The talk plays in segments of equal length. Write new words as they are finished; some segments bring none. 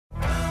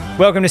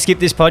Welcome to Skip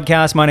This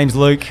Podcast. My name's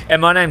Luke.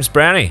 And my name's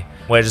Brownie.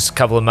 We're just a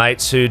couple of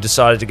mates who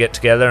decided to get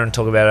together and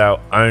talk about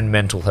our own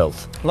mental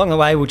health. Along the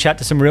way, we'll chat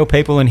to some real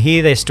people and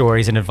hear their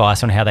stories and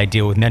advice on how they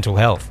deal with mental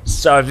health.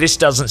 So if this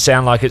doesn't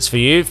sound like it's for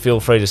you, feel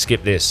free to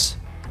skip this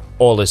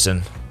or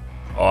listen.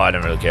 Oh, I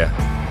don't really care.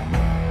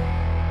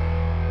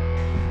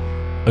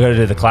 I got to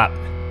do the clap.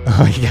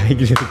 Oh, you gotta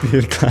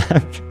do the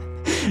clap.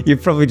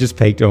 You've probably just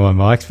peaked on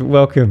my mics, but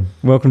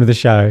welcome to the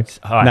show.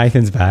 Hi.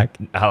 Nathan's back.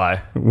 Hello.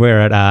 We're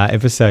at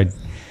episode.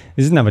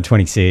 This is number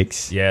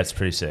 26. Yeah, it's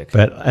pretty sick.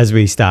 But as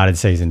we started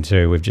season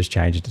 2, we've just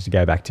changed it to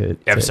go back to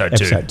Episode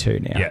episode 2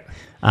 now.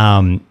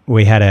 Yeah.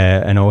 We had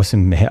an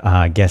awesome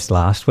guest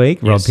last week,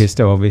 Yes. Rob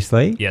Pisto,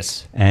 obviously.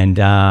 Yes. And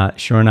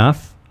sure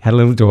enough, had a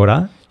little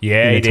daughter.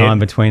 Yeah, in he the time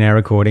did. between our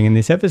recording and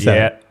this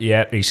episode.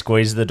 Yeah. He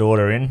squeezed the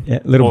daughter in. Yeah,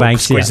 little Or Banksia.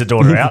 squeezed the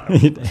daughter out.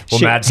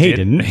 Well, Mads he did.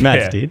 didn't.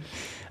 Mads Yeah. did.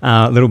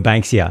 Little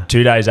Banksia.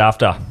 2 days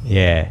after.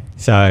 Yeah.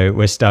 So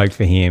we're stoked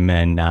for him,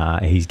 and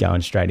he's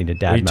going straight into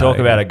dad We mode. talk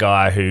about a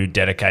guy who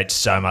dedicates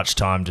so much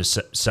time to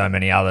so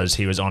many others.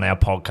 He was on our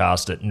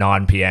podcast at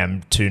 9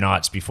 p.m. 2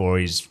 nights before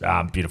his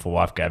beautiful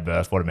wife gave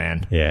birth. What a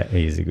man. Yeah,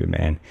 he is a good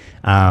man.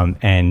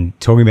 And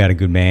talking about a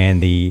good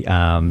man,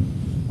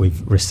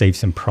 we've received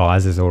some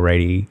prizes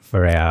already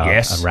for our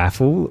Yes.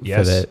 raffle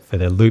Yes. for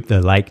the Loop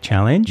the Lake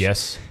challenge.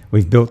 Yes.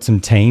 We've built some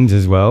teams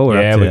as well. We're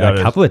up to we've got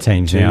a couple of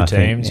teams now. I Two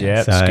think. teams,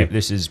 yeah. So, Skip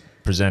This is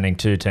presenting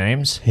 2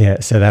 teams. yeah,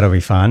 so that'll be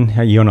fun.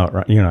 You're not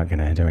going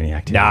to do any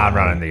activity. No, I'm are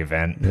running you? the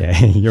event. Yeah,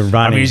 you're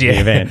running the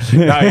event.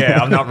 No, yeah,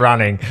 I'm not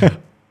running.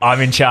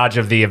 I'm in charge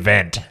of the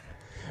event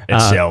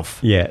itself.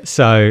 Yeah,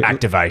 so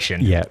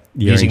Activation. yeah,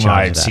 you're using in charge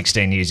my of that.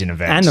 16 years in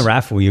events. and the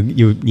raffle,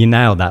 you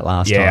nailed that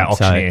last Yeah, time.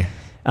 auctioneer.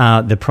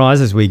 So, the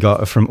prizes we got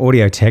are from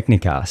Audio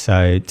Technica.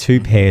 So 2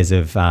 pairs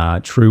of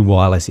true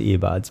wireless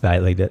earbuds,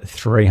 valued at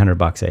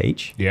 $300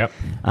 each. Yep.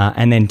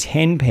 And then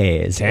 10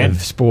 pairs 10.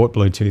 of sport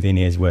Bluetooth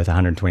in-ears worth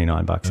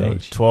 $129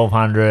 each.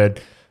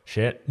 1,200.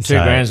 Shit. 2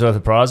 So- grand's worth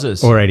of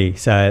prizes. Already.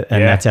 So,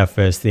 and Yeah. that's our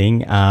first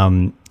thing.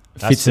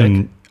 Fits sick.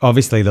 in,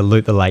 obviously, the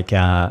Loop the Lake,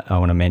 I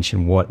want to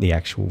mention what the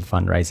actual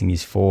fundraising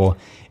is for.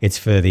 It's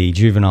for the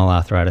Juvenile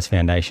Arthritis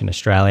Foundation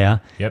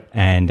Australia. Yep.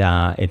 And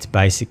it's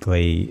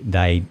basically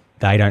they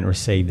don't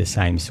receive the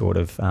same sort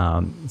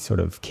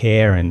of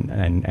care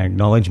and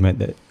acknowledgement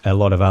that a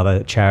lot of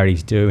other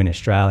charities do in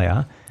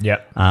Australia.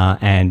 Yep.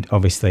 And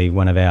obviously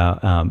one of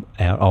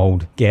our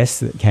old guests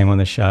that came on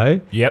the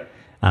show. Yep.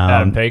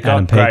 Adam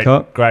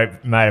Peacock.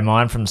 Great mate of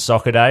mine from the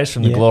soccer days,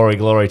 from the Yeah.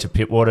 glory to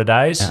Pittwater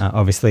days.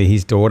 Obviously,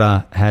 his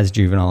daughter has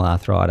juvenile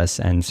arthritis,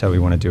 and so we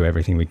want to do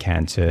everything we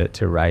can to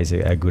raise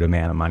a good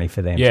amount of money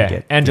for them. Yeah, to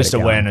get, and get just it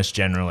going. awareness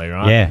generally,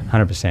 right? Yeah,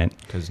 100%.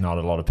 Because not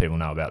a lot of people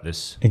know about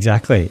this.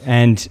 Exactly.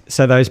 And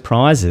so those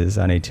prizes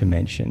I need to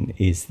mention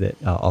is that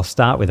I'll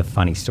start with a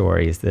funny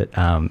story. Is that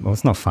well,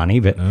 it's not funny,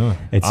 but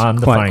it's I'm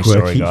the quite funny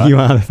quirky. story guy. You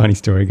are the funny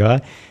story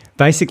guy.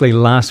 Basically,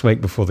 last week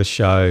before the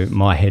show,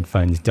 my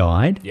headphones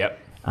died. Yep.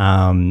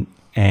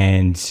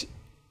 And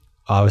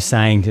I was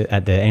saying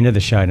at the end of the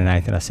show to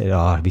Nathan, I said,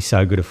 it'd be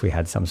so good if we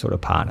had some sort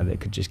of partner that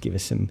could just give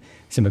us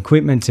some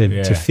equipment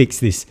to fix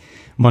this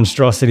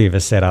monstrosity of a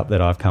setup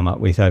that I've come up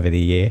with over the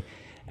year.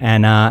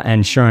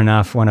 And sure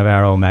enough, one of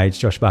our old mates,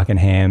 Josh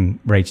Buckingham,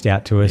 reached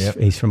out to us. Yep.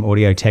 He's from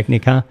Audio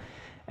Technica.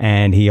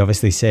 And he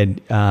obviously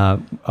said,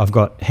 I've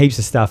got heaps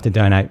of stuff to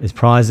donate as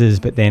prizes,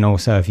 but then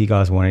also if you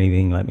guys want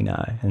anything, let me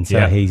know. And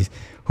so he's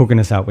hooking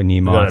us up with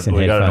new mics and headphones.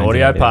 We got an and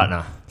audio everything.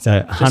 partner.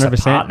 So Just a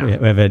 100%, partner.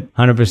 we have a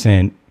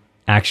 100%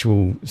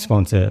 actual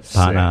sponsor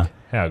partner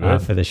How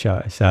good. for the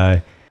show. So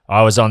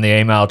I was on the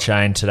email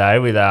chain today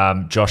with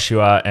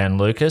Joshua and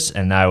Lucas,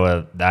 and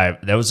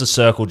there was a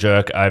circle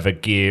jerk over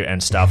gear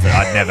and stuff that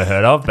I'd never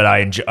heard of, but I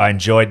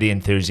enjoyed the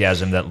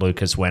enthusiasm that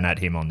Lucas went at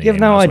him on the you have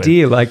no emails with.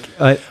 idea. Like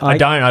I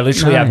don't. I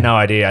literally no. have no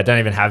idea. I don't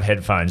even have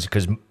headphones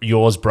because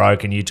yours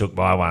broke and you took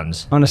my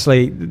ones.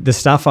 Honestly, the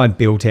stuff I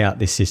built out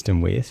this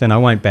system with, and I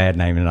won't bad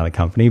name another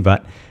company,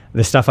 but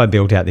the stuff I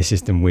built out this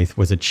system with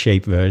was a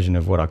cheap version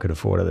of what I could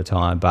afford at the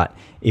time. But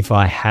if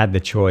I had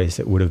the choice,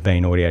 it would have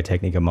been Audio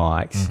Technica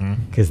mics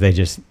because they're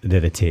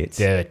the tits.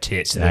 They're the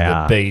tits. They They're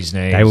are. the bee's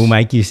knees. They will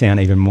make you sound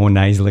even more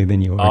nasally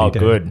than you already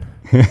do. good.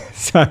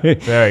 So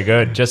Very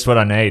good. Just what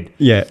I need.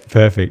 yeah,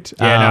 perfect.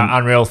 Yeah, no,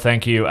 unreal.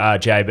 Thank you,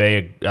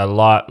 JB, a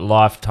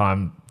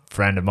lifetime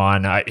friend of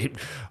mine. I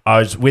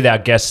was with our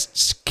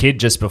guest's kid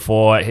just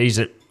before.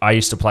 I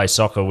used to play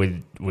soccer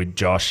with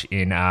Josh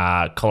in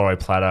Colorado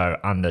Plateau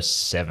under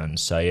 7.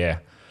 So yeah,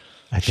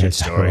 Okay, shit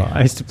so story.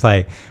 I used to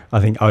play, I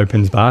think,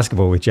 opens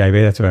basketball with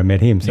JB. That's where I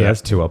met him. So Yeah.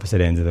 that's 2 opposite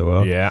ends of the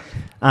world. Yeah.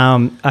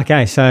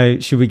 Okay, so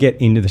should we get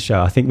into the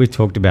show? I think we've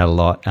talked about a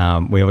lot.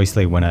 We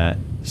obviously want to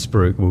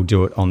spruik. We'll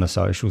do it on the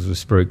socials. We'll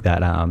spruik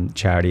that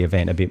charity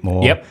event a bit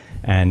more. Yep.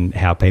 And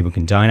how people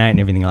can donate and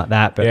everything like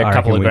that. But Yeah, I a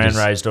couple reckon of we grand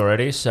just- raised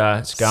already, so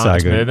it's going, So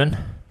it's good. moving.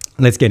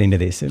 let's get into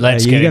this.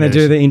 Let's Are you going to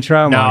do this. the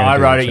intro? No, I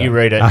wrote it. You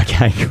read it.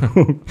 Okay,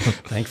 cool.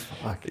 Thanks.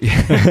 Fuck.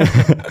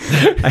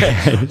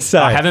 Okay,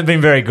 so I haven't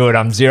been very good.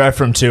 I'm 0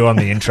 from 2 on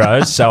the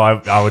intros, so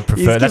I would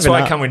prefer. That's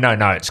why I come with no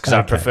notes, because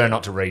I prefer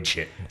not to read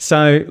shit.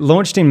 So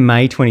launched in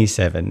May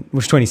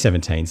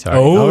 2017. Sorry, I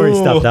already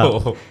stuffed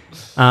up.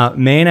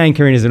 Man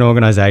Anchoring is an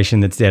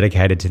organisation that's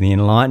dedicated to the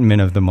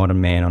enlightenment of the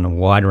modern man on a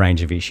wide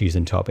range of issues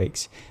and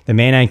topics. The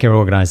Man Anchor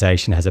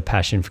organisation has a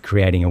passion for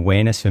creating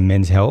awareness for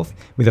men's health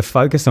with a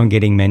focus on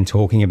getting men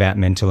talking about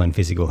mental and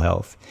physical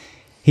health.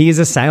 He is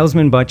a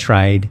salesman by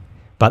trade,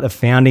 but the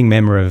founding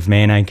member of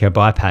Man Anchor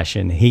by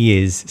passion.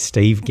 He is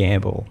Steve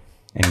Gamble,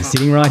 and he's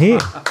sitting right here.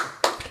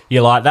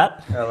 You like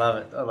that? I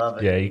love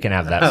it. Yeah, you can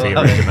have that for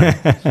your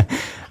resume.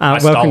 I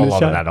stole a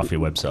lot of that off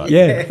your website.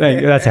 Yeah,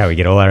 that's how we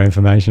get all our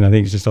information. I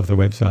think it's just off the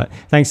website.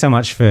 Thanks so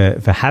much for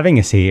having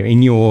us here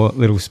in your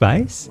little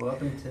space.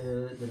 Welcome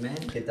to the Man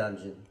Anchor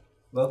Dungeon.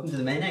 Welcome to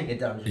the Man Anchor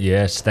Dungeon.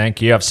 Yes,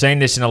 thank you. I've seen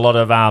this in a lot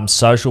of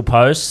social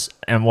posts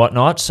and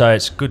whatnot, so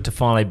it's good to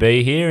finally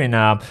be here in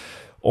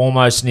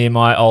almost near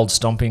my old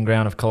stomping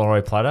ground of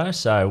Collaroy Plateau,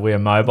 so we're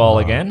mobile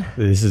again.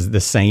 This is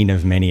the scene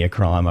of many a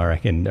crime, I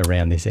reckon,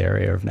 around this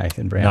area of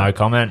Nathan Brown. No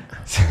comment.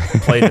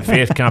 Plead the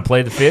fifth. Can I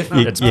plead the fifth?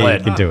 It's pled.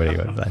 You can do what you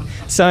want to say.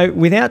 So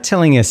without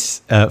telling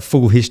us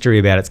full history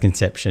about its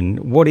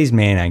conception, what is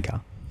Man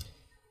Anchor?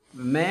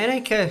 Man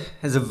Anchor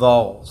has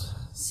evolved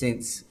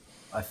since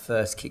I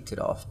first kicked it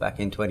off back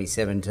in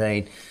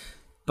 2017.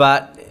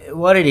 But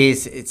what it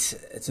is,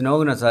 it's an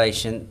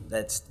organisation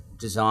that's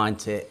designed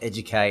to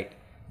educate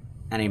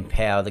and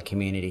empower the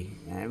community.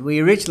 And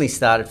we originally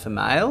started for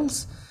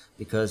males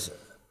because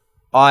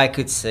I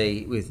could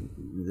see with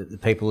the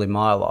people in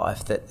my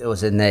life that there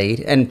was a need,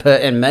 and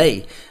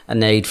me, a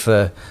need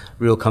for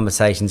real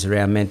conversations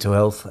around mental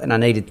health. And I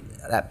needed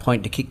at that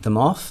point to kick them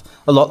off,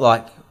 a lot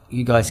like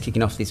you guys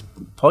kicking off this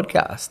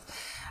podcast.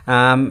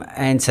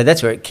 And so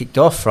that's where it kicked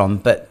off from.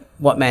 But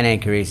what Man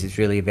Anchor is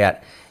really about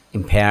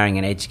empowering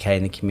and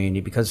educating the community,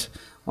 because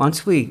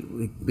once we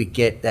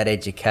get that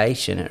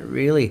education, it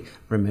really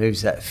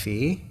removes that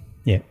fear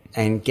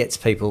and gets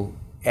people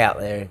out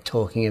there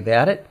talking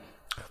about it.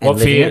 What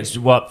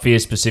fear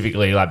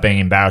specifically, like being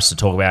embarrassed to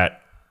talk about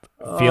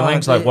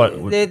feelings? Like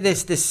what?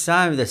 There's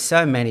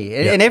so many.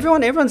 And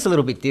everyone's a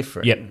little bit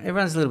different. Yep.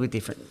 Everyone's a little bit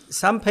different.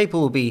 Some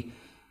people will be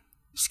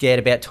scared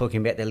about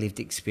talking about their lived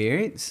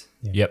experience.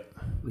 Yep.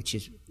 Which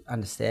is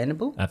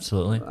understandable.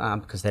 Absolutely.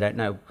 Because they don't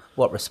know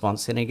what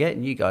response they're going to get.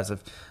 And you guys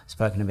have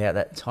spoken about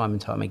that time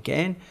and time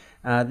again.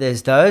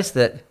 There's those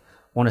that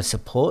want to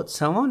support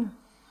someone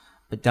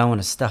but don't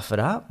want to stuff it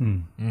up,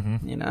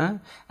 you know,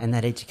 and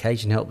that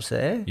education helps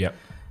there. Yep.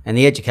 And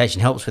the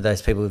education helps with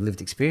those people with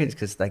lived experience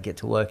because they get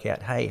to work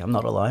out, hey, I'm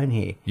not alone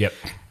here. Yep.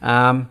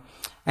 And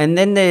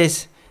then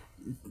there's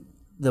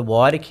the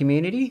wider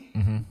community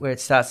where it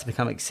starts to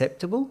become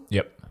acceptable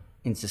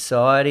in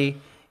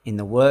society, in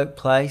the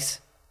workplace,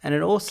 and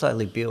it all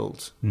slowly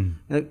builds.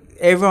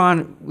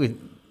 Everyone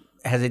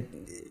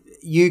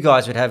you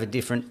guys would have a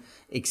different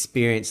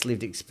experience,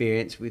 lived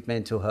experience with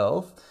mental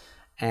health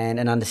and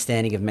an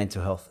understanding of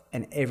mental health.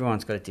 And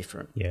everyone's got a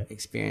different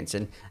experience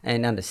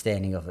and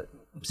understanding of it.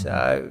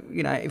 So,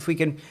 you know, if we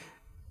can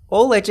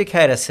all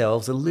educate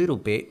ourselves a little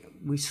bit,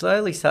 we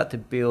slowly start to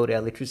build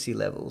our literacy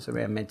levels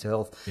around mental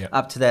health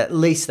up to that, at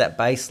least that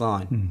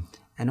baseline.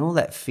 And all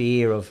that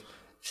fear of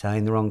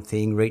saying the wrong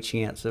thing,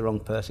 reaching out to the wrong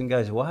person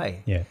goes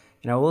away. Yeah.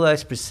 You know, all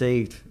those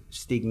perceived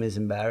stigmas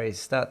and barriers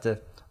start to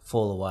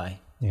fall away.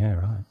 Yeah,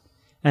 right.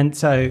 And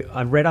so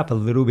I read up a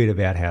little bit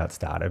about how it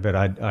started, but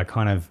I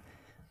kind of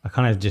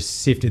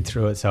just sifted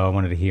through it, so I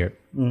wanted to hear it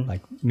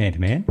like man to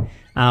man.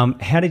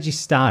 How did you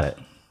start it?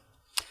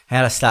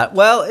 How to start?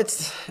 Well, it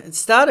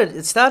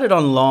started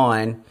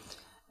online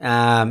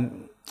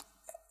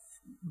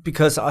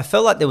because I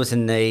felt like there was a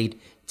need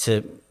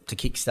to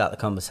kickstart the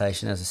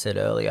conversation, as I said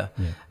earlier.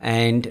 Yeah.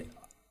 And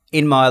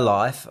in my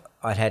life,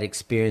 I'd had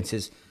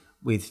experiences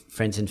with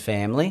friends and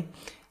family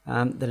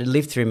that had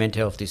lived through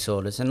mental health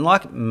disorders. And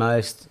like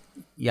most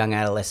young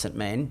adolescent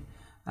men,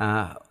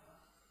 I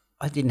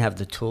didn't have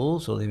the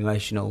tools or the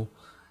emotional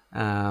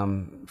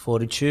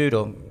fortitude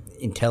or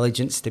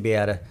intelligence to be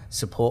able to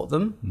support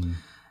them.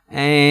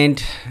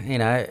 And, you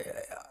know,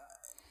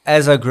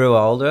 as I grew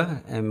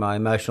older and my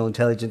emotional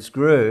intelligence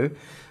grew,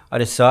 I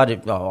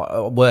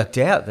worked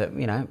out that,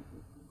 you know,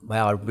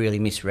 wow, I really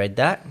misread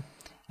that.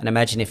 And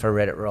imagine if I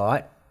read it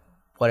right,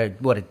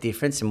 what a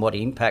difference and what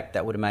impact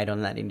that would have made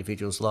on that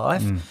individual's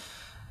life.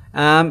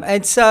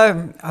 And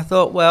so I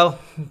thought, well,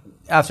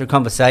 after a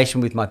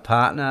conversation with my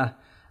partner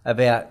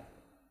about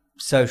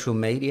social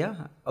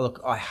media, look,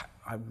 I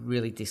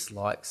really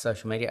disliked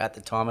social media. At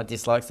the time, I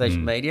disliked social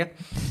media.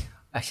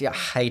 Actually, I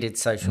hated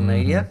social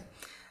media.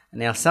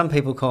 Now, some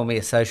people call me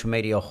a social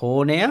media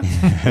whore now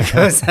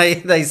because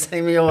they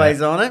see me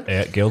always on it.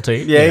 Yeah, guilty.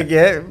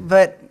 Yeah.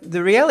 But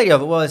the reality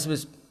of it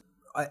was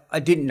I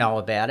didn't know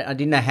about it. I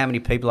didn't know how many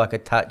people I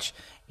could touch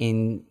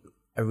in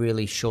a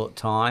really short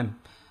time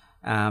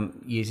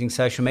using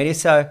social media.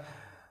 So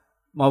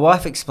my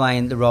wife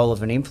explained the role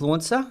of an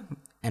influencer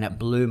and it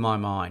blew my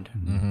mind.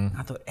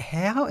 I thought,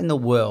 how in the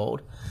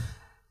world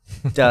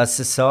does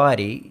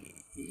society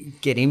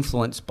get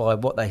influenced by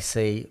what they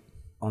see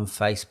on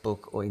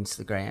Facebook or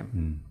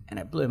Instagram? And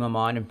it blew my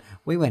mind. And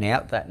we went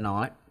out that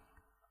night.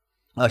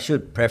 I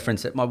should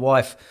preference it. My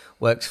wife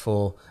works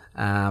for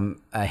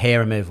a hair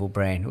removal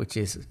brand, which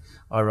is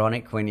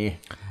ironic when you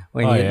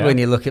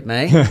look at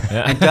me.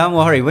 And don't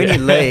worry, when you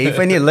leave,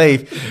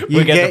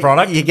 you get the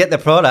product. You get the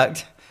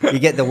product. You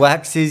get the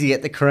waxes. You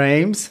get the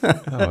creams.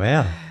 Oh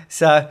wow!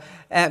 So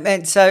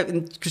that's how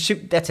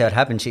it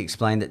happened. She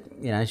explained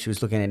that she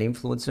was looking at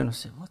influencer, and I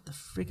said, "What the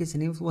frick is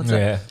an influencer?"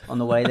 Yeah. On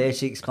the way there,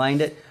 she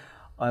explained it.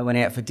 I went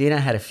out for dinner,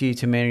 had a few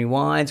too many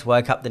wines,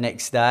 woke up the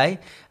next day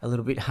a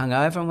little bit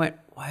hungover, and went,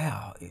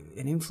 wow,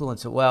 an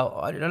influencer. Well,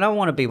 I don't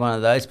want to be one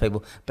of those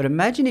people, but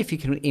imagine if you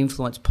can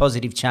influence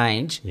positive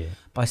change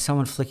by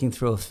someone flicking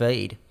through a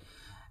feed.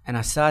 And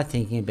I started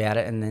thinking about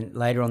it, and then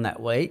later on that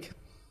week,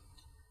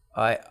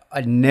 I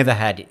never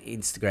had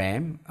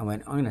Instagram. I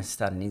went, I'm going to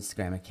start an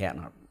Instagram account.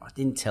 And I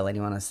didn't tell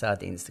anyone I started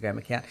the Instagram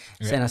account.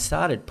 So then I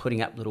started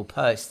putting up little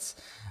posts,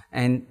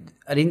 and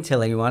I didn't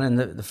tell anyone. And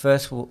the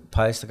first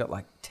post, I got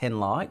like 10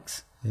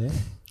 likes. Yeah.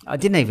 I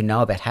didn't even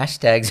know about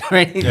hashtags or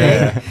anything.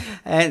 Yeah.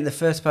 And the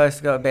first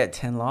post got about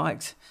 10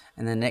 likes.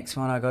 And the next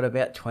one I got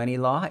about 20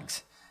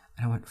 likes.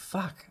 And I went,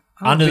 fuck.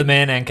 Under the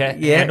Man Anchor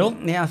handle?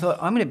 Yeah, I thought,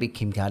 I'm going to be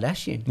Kim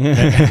Kardashian.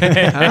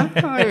 I'm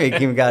going to be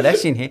Kim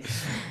Kardashian here.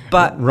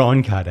 But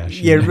Ron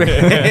Kardashian.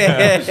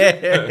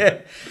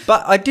 Yeah.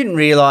 But I didn't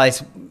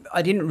realise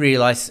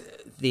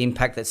the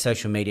impact that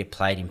social media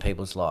played in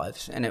people's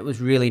lives. And it was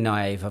really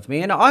naive of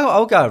me. And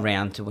I'll go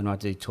around to when I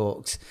do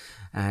talks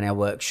and our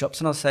workshops,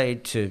 and I'll say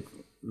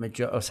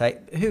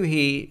who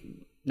here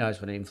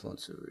knows what an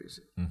influencer is?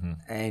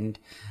 And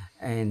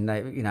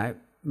they,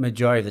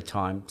 majority of the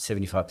time,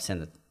 75% of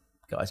the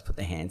guys put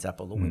their hands up,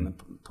 or the women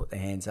put their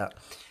hands up,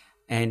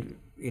 and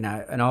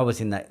and I was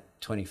in that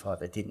 25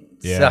 that didn't.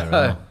 Yeah.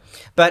 So,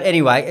 but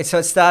anyway, so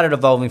it started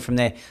evolving from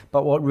there.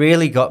 But what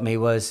really got me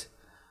was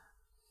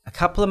a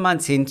couple of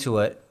months into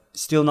it,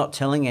 still not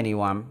telling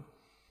anyone.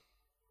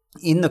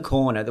 In the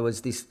corner, there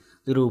was this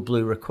little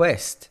blue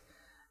request.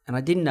 And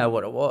I didn't know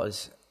what it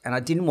was, and I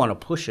didn't want to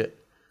push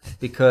it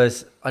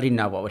because I didn't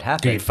know what would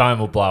happen. Your phone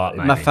will blow up,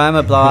 maybe. My phone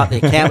would blow up,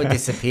 the account would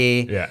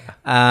disappear. Yeah.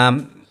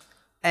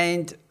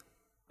 And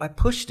I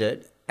pushed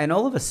it, and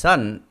all of a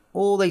sudden,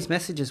 all these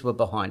messages were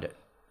behind it.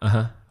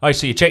 Oh,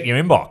 so you checked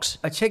your inbox?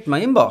 I checked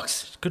my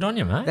inbox. Good on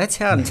you, mate. That's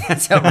how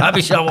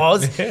rubbish I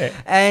was. Yeah.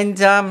 And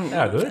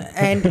how good.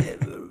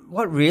 And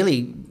what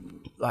really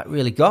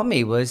got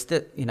me was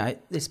that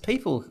there's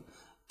people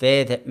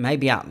there that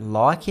maybe aren't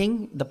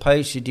liking the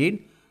post you did.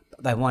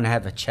 They want to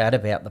have a chat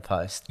about the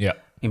post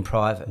in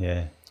private.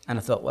 Yeah. And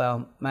I thought,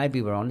 well,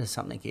 maybe we're onto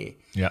something here.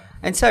 Yeah.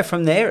 And so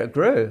from there it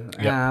grew.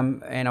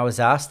 And I was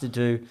asked to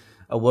do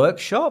a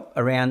workshop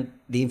around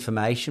the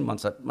information.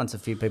 Once a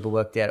few people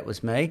worked out it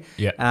was me.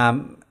 Yeah.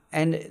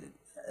 And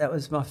that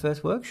was my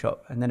first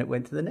workshop. And then it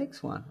went to the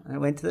next one. And it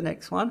went to the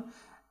next one.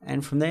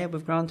 And from there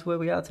we've grown to where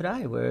we are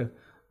today. We're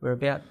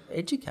about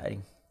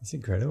educating. It's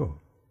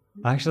incredible.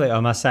 Actually,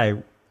 I must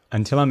say,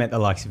 until I met the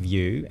likes of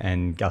you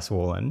and Gus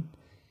Wallen,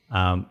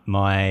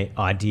 my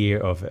idea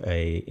of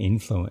I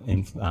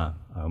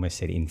almost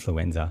said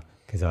influenza,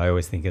 because I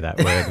always think of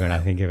that word when I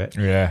think of it.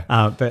 Yeah.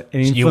 But an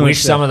influencer, you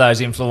wish some of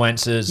those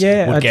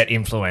influencers would get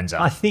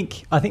influenza. I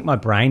think my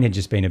brain had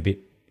just been a bit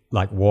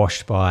like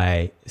washed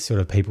by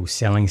sort of people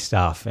selling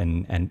stuff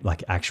and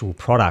like actual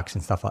products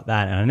and stuff like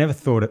that. And I never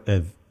thought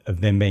of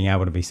them being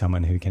able to be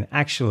someone who can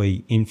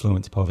actually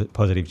influence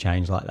positive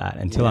change like that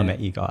until I met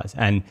you guys.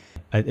 And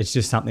it's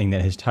just something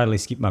that has totally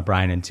skipped my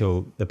brain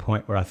until the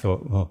point where I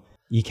thought, well,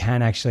 you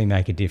can actually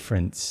make a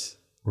difference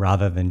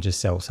rather than just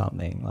sell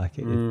something. Like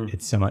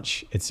it's so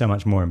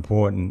much more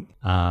important.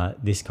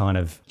 This kind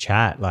of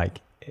chat,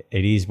 like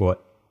it is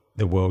what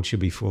the world should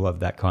be full of,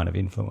 that kind of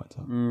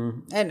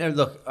influencer. And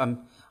look, I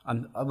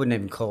wouldn't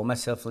even call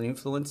myself an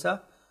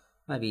influencer.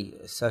 Maybe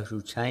a social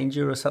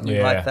changer or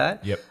something like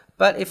that. Yep.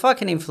 But if I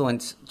can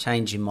influence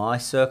change in my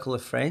circle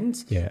of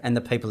friends and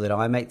the people that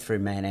I meet through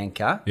Man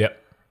Anchor,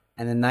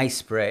 and then they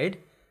spread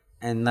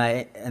and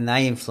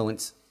they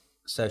influence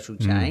social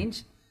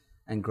change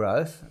and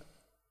growth,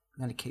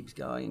 then it keeps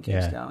going and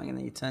keeps going, and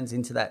then it turns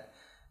into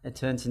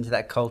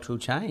that cultural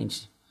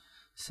change.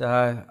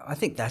 So I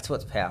think that's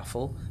what's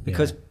powerful,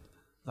 because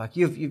like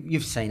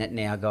you've seen it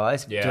now,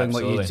 guys, doing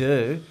what you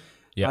do.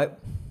 Yeah. Like,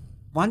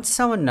 once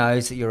someone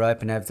knows that you're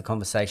open to have the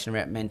conversation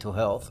about mental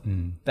health,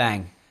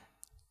 bang.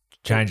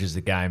 Changes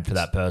the game for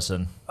that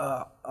person.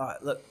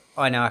 Look,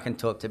 I know I can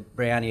talk to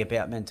Brownie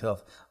about mental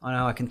health. I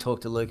know I can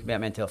talk to Luke about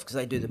mental health because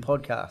they do the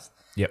podcast.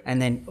 Yep.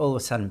 And then all of a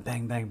sudden,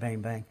 bang, bang,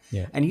 bang, bang.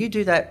 Yeah. And you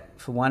do that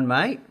for one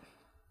mate,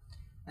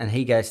 and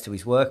he goes to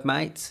his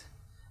workmates,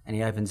 and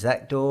he opens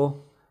that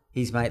door.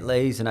 His mate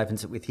leaves and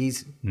opens it with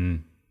his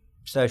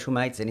social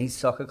mates and his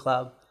soccer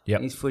club,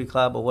 and his footy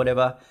club or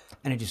whatever,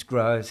 and it just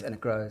grows and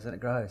it grows and it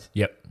grows.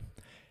 Yep.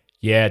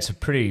 Yeah, it's a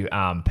pretty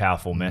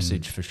powerful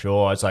message for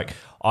sure. It's like,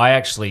 I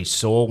actually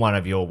saw one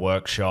of your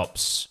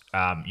workshops.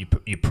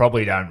 You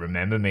probably don't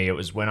remember me. It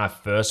was when I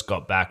first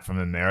got back from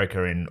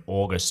America in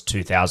August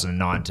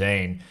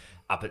 2019,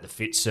 up at the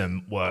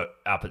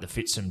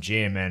Fitsum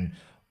gym, and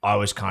I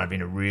was kind of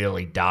in a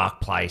really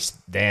dark place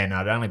then.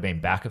 I'd only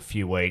been back a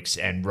few weeks,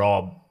 and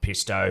Rob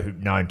Pisto,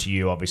 who's known to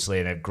you obviously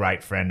and a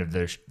great friend of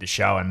the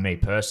show and me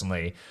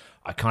personally,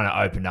 I kind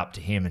of opened up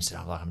to him and said,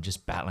 I'm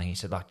just battling. He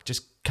said, like,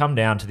 just come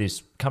down to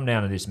this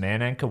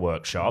Man Anchor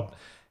workshop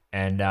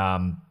and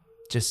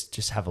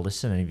just have a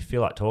listen. And if you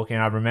feel like talking,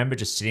 and I remember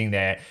just sitting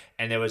there,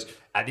 and there was,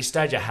 at this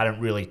stage, I hadn't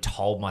really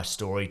told my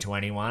story to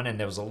anyone, and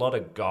there was a lot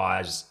of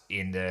guys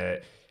in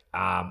the,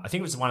 I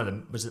think it was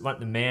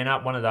the Man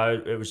Up, one of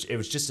those. It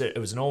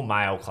was an all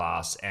male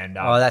class, and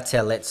that's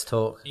our Let's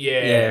Talk.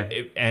 Yeah.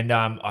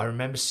 I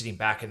remember sitting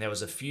back, and there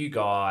was a few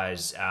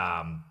guys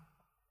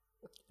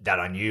that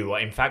I knew.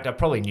 In fact, I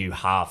probably knew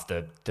half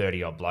the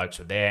 30-odd blokes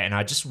were there, and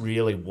I just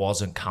really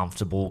wasn't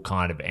comfortable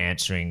kind of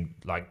answering.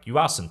 Like, you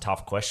ask some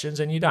tough questions,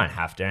 and you don't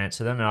have to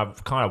answer them, and I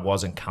kind of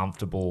wasn't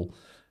comfortable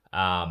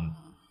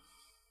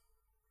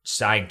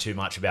saying too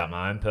much about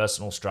my own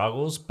personal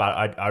struggles,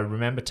 but I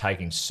remember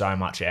taking so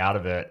much out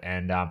of it,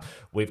 and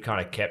we've kind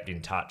of kept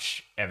in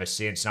touch ever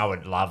since, and I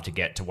would love to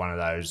get to one of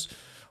those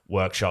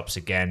workshops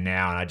again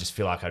now, and I just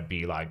feel like I'd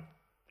be like,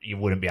 you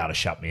wouldn't be able to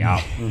shut me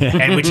up,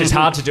 and which is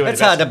hard to do.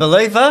 It's hard to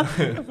believe, huh?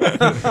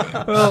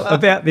 Well,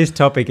 about this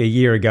topic a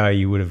year ago,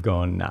 you would have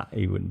gone, nah,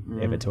 you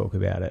wouldn't ever talk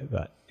about it.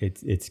 But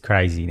it's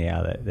crazy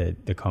now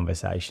that the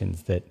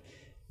conversations that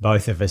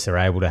both of us are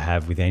able to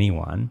have with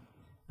anyone,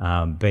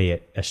 be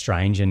it a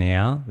stranger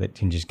now that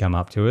can just come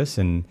up to us.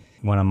 And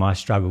one of my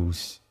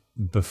struggles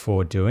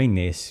before doing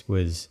this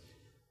was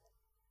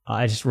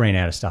I just ran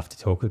out of stuff to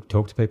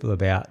talk to people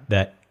about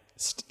that.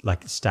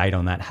 Stayed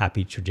on that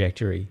happy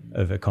trajectory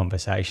of a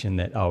conversation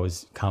that I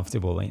was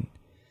comfortable in.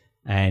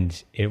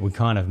 And it would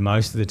kind of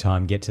most of the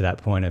time get to that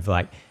point of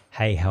like,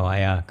 hey, how are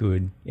you?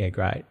 Good. Yeah,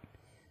 great.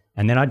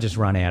 And then I'd just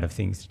run out of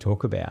things to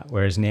talk about.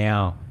 Whereas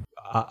now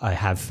I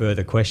have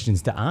further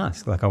questions to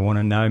ask. Like, I want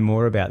to know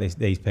more about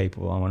these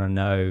people. I want to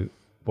know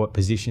what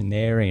position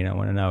they're in. I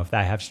want to know if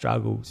they have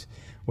struggles,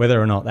 whether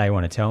or not they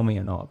want to tell me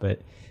or not.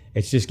 But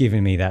it's just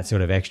given me that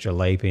sort of extra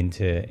leap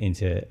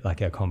into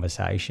like a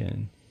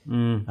conversation.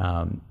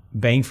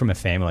 Being from a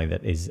family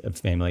that is a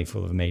family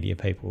full of media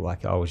people,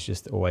 like I was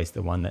just always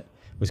the one that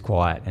was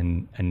quiet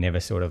and never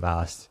sort of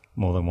asked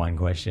more than one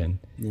question.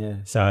 Yeah.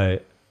 So,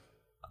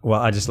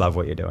 well, I just love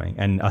what you're doing.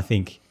 And I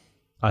think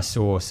I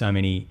saw so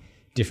many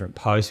different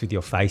posts with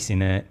your face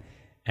in it.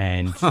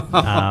 And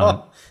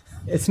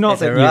it's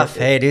not a rough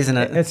head, isn't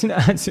it? It's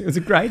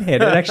a great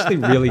head. It actually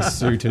really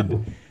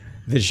suited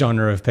the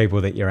genre of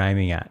people that you're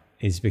aiming at,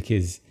 is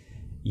because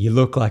you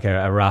look like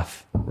a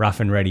rough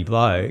and ready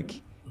bloke,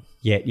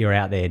 yet you're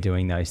out there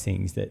doing those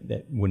things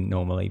that wouldn't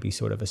normally be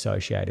sort of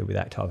associated with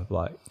that type of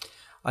bloke.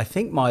 I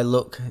think my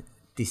look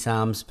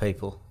disarms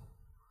people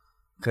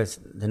because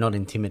they're not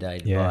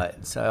intimidated by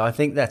it. So I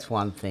think that's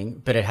one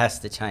thing, but it has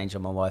to change or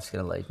my wife's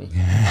going to leave me.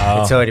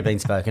 It's already been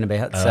spoken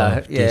about.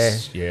 So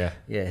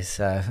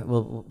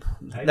so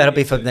that'll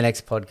be for the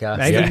next podcast.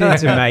 Maybe you need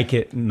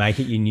to make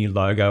it your new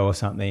logo or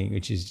something,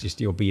 which is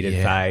just your bearded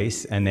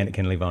face, and then it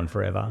can live on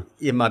forever.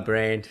 Yeah, my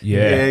brand.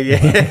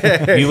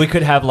 Yeah. We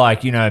could have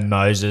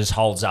Moses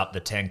holds up the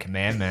 10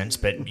 Commandments,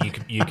 but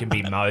you can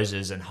be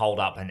Moses and hold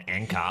up an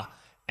anchor,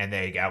 and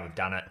there you go, we've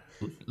done it.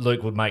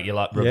 Luke would make you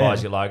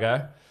revise your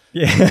logo.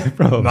 Yeah,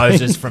 probably.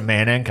 Moses from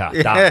Man Anchor.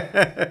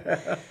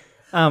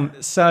 Done.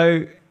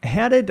 So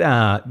how did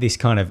this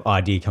kind of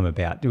idea come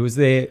about? Was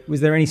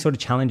there any sort of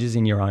challenges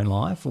in your own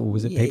life, or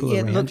was it people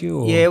around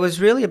you? Or? Yeah, it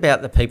was really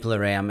about the people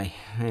around me.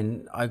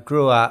 And I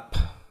grew up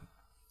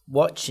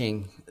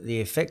watching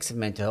the effects of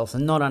mental health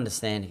and not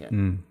understanding it.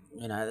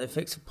 The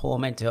effects of poor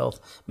mental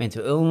health,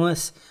 mental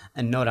illness,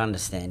 and not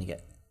understanding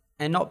it.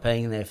 And not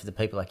being there for the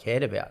people I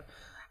cared about.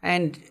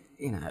 And,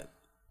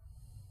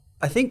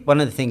 I think one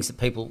of the things that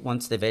people,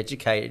 once they've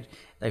educated,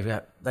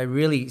 they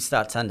really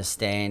start to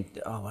understand,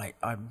 oh, wait,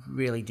 I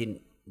really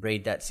didn't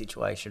read that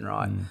situation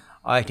right.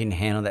 I didn't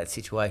handle that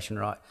situation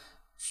right.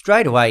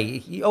 Straight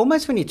away,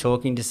 almost when you're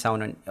talking to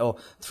someone or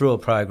through a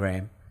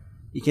program,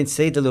 you can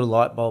see the little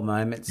light bulb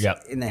moments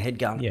in their head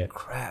going,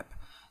 crap,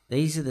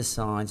 these are the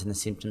signs and the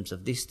symptoms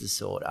of this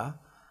disorder.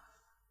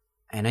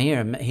 And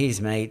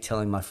here's me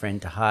telling my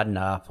friend to harden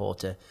up or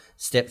to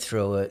step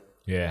through it.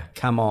 Yeah.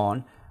 Come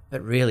on.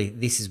 But really,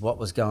 this is what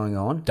was going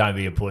on. Don't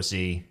be a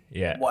pussy.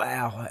 Yeah.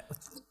 Wow.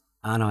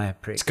 Aren't I a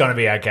prick? It's going to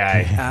be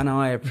okay. Aren't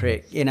I a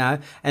prick?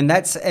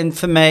 And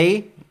for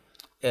me,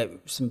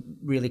 some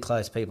really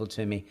close people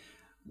to me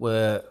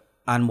were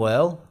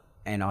unwell,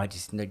 and I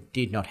just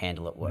did not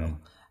handle it well.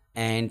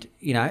 And,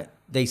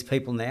 these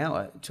people now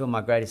are two of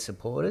my greatest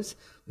supporters,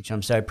 which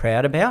I'm so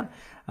proud about.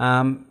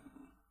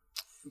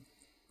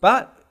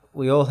 But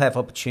we all have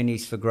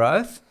opportunities for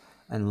growth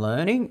and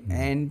learning,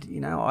 and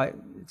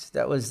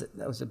that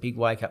was a big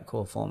wake up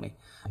call for me,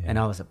 and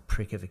I was a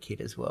prick of a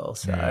kid as well.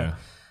 So,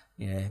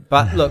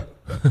 But look,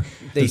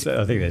 these.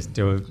 I think there's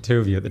two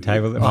of you at the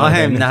table. That I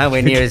am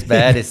nowhere near as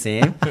bad as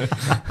him.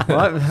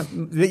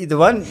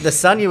 The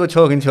son you were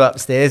talking to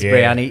upstairs,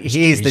 Brownie,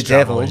 he's the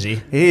devil.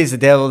 He is the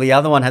devil. The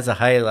other one has a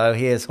halo.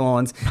 He has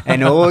horns,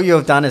 and all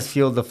you've done is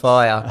fueled the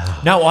fire.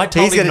 No, I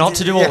told him not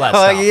to do all that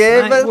stuff.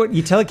 Yeah, Mate, but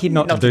you tell a kid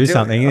not to do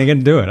something, they're going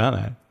to do it, aren't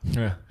they?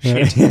 Yeah.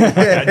 Shit.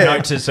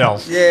 Note to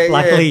self. Yeah,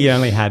 Luckily, you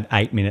only had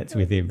 8 minutes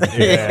with him.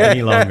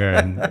 Any longer,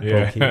 and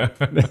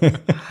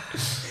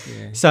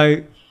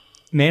So,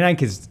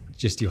 Manank is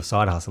just your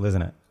side hustle,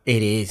 isn't it?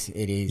 It is.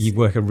 You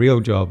work a real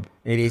job.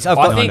 It is.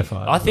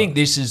 I think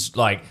this is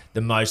like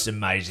the most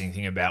amazing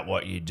thing about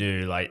what you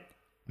do. Like,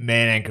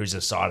 Man Anchor is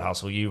a side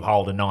hustle. You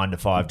hold a 9 to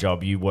 5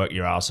 job, you work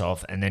your ass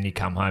off, and then you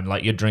come home.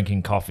 Like, you're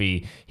drinking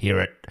coffee here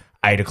at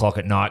 8 o'clock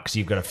at night because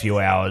you've got a few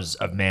hours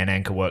of Man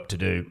Anchor work to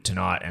do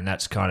tonight, and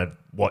that's kind of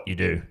what you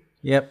do.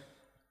 Yep.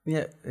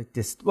 Yeah.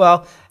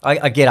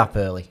 I get up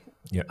early.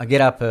 Yep. I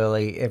get up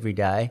early every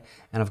day,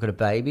 and I've got a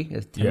baby,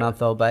 a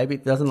 10-month-old baby.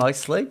 It doesn't like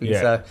sleeping,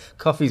 so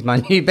coffee's my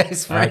new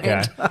best friend.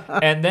 Okay.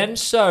 And then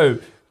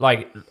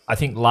I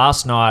think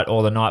last night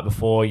or the night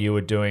before you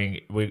were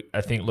doing, I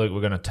think, Luke, we're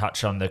going to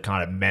touch on the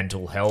kind of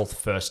mental health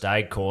first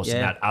aid course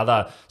and that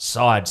other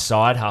side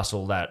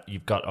hustle that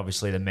you've got,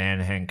 obviously the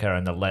Man Anchor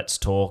and the Let's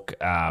Talk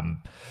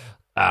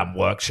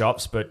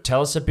workshops. But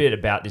tell us a bit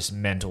about this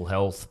mental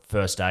health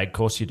first aid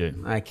course you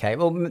do. Okay.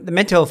 Well, the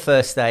mental health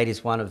first aid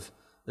is one of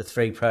the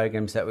 3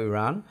 programs that we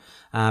run.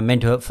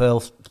 Mental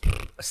health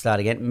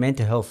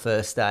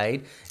first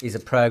aid is a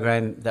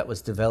program that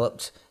was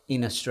developed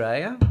in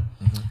Australia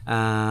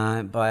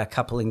by a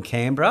couple in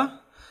Canberra.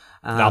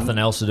 Nothing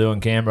else to do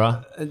in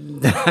Canberra.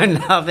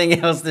 Nothing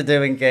else to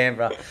do in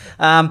Canberra.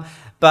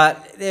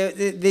 But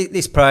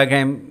this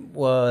program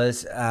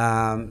was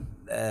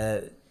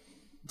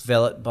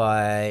developed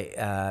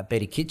by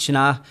Betty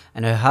Kitchener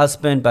and her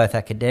husband, both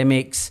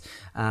academics.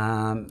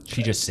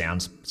 She just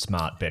sounds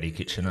smart, Betty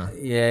Kitchener.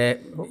 Yeah.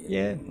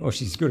 Yeah. Well,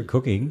 she's good at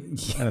cooking.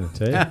 One of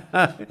the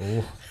 2.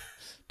 Ooh,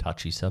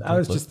 touchy subject. That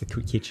was just the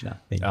Kitchener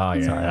thing. Oh,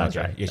 yeah.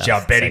 Sorry, okay.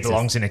 Yeah, Betty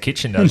belongs in a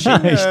kitchen, doesn't she?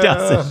 No, she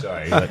doesn't.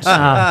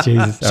 Sorry.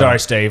 Jesus. Sorry,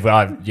 Steve. Keep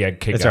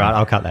That's going. all right.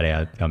 I'll cut that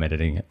out. I'm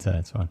editing it, so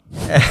it's fine.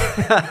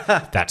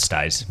 That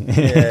stays.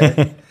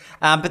 Yeah.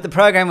 But the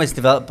program was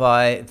developed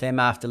by them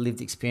after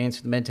lived experience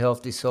with mental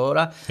health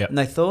disorder, and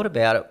they thought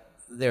about it,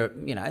 their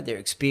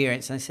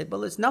experience, and they said,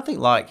 well, there's nothing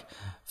like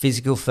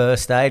physical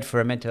first aid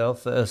for a mental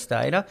health first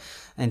aider,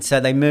 and so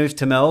they moved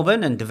to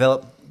Melbourne and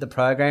developed the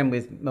program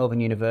with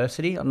Melbourne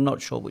University. I'm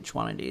not sure which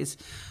one it is,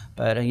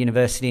 but a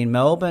university in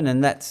Melbourne,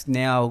 and that's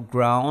now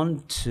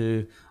grown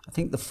to, I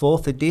think, the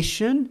 4th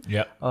edition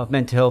of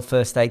mental health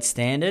first aid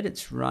standard.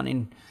 It's run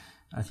in,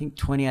 I think,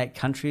 28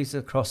 countries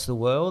across the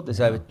world. There's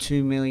over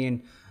 2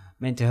 million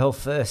mental health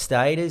first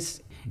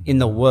aiders in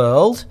the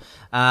world,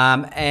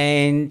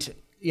 and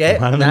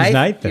one of them is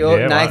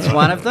Nathan. Nate's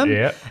one of them.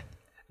 Yeah.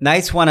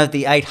 Nate's one of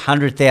the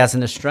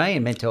 800,000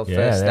 Australian mental health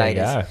first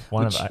aiders,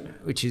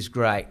 which is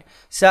great.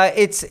 So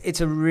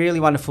it's a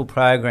really wonderful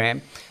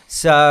program.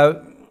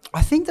 So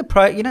I think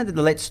the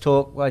Let's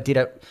Talk I did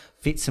at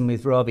Fitson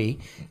with Robbie,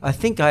 I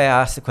think I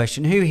asked the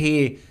question, who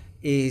here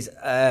is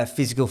a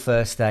physical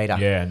first aider?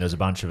 Yeah, and there's a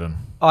bunch of them.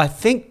 I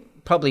think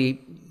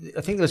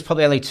there was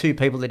probably only 2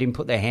 people that didn't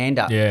put their hand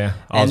up. Yeah,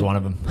 I was one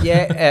of them.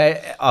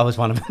 Yeah, I was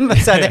one of them.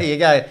 So there you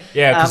go.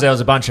 Yeah, because there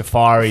was a bunch of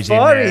fireys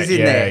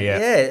in there.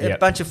 Yeah, a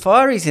bunch of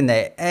fireys in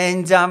there.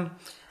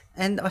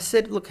 And I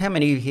said, look, how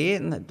many are here?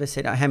 And they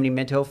said, how many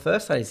mental health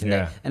first aiders in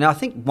there? And I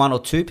think 1 or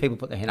 2 people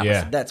put their hand up. I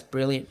said, that's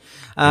brilliant.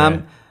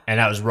 And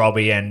that was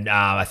Robbie and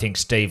I think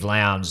Steve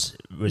Lowndes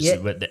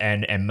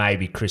and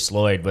maybe Chris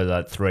Lloyd were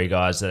the 3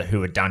 guys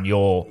who had done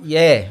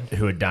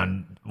who had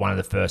done one of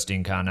the first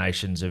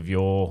incarnations of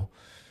your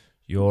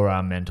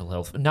mental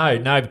health.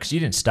 No, because you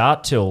didn't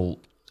start till...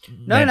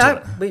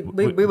 No, we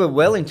were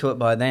well into it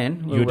by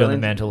then. You were doing the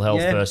mental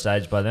health first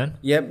aid by then?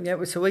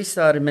 Yep. So we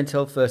started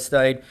mental health first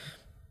aid.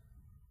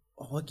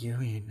 What year are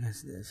we in?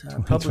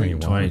 Probably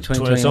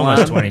 2021. It's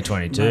almost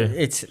 2022.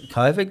 It's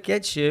COVID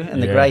gets you,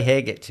 and the grey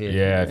hair gets you.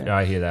 Yeah,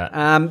 I hear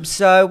that.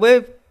 So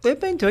we've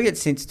been doing it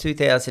since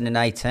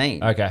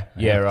 2018. Okay.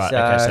 Yeah,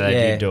 right. So they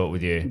did do it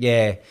with you.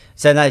 Yeah.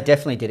 So they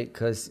definitely did it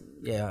because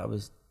I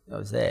was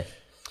there.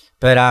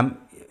 But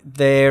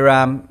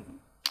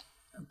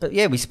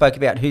we spoke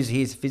about who's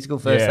a physical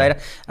first aider.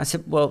 I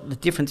said, well, the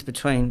difference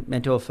between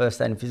mental health first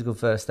aid and physical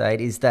first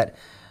aid is that,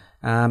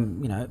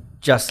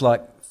 just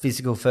like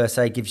physical first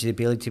aid gives you the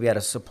ability to be able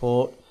to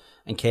support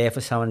and care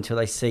for someone until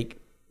they seek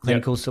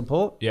clinical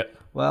support. Yep.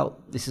 Well,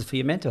 this is for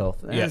your mental health.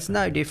 There's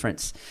no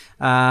difference.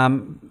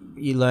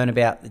 You learn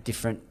about the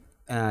different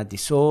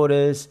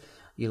disorders.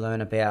 You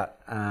learn about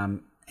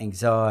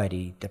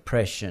anxiety,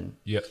 depression,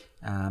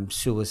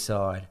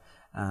 suicide,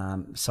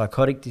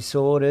 psychotic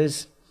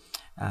disorders,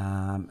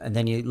 and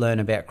then you learn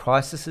about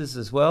crises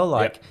as well,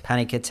 like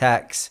panic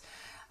attacks,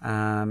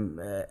 and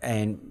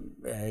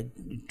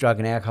drug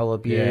and alcohol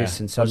abuse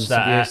and substance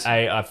abuse.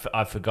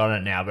 I've forgotten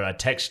it now, but I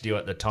texted you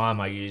at the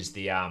time. I used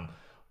the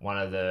one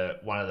of the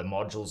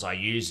modules I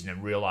used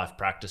in real life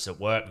practice at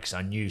work, because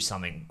I knew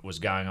something was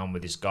going on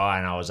with this guy,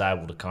 and I was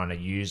able to kind of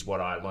use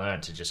what I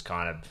learned to just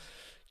kind of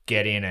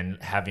get in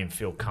and have him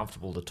feel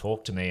comfortable to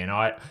talk to me.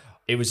 And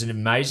it was an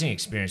amazing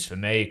experience for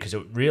me, because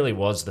it really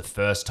was the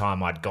first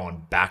time I'd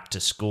gone back to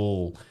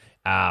school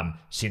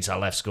since I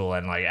left school.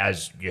 And like,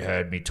 as you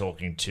heard me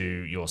talking to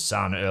your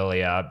son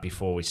earlier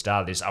before we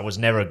started this, I was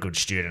never a good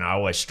student. I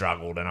always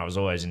struggled and I was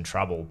always in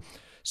trouble.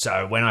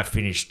 So when I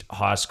finished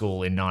high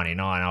school in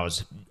 '99,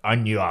 I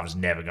knew I was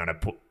never going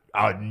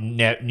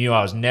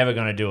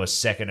to do a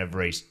second of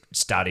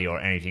study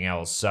or anything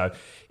else. So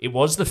it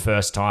was the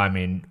first time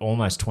in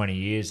almost 20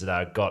 years that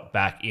I got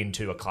back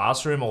into a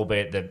classroom,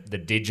 albeit the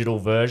digital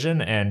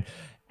version.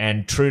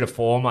 And true to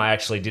form, I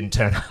actually didn't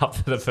turn up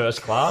for the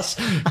first class.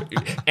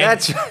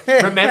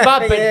 Remember,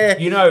 but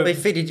they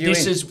fitted you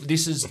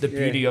this is the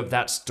beauty of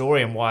that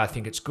story, and why I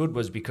think it's good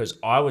was because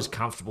I was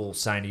comfortable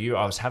saying to you,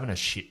 I was having a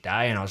shit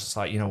day, and I was just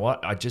like, you know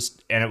what,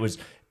 and it was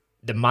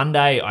the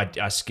Monday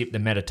I skipped the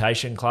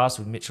meditation class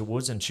with Mitchell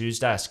Woods, and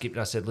Tuesday I skipped.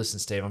 I said, listen,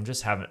 Steve, I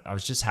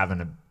was just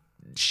having a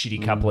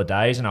shitty couple of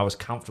days, and I was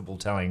comfortable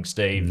telling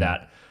Steve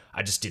that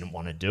I just didn't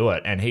want to do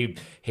it, and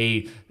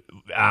he.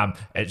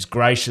 As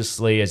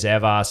graciously as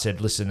ever said,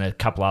 listen, a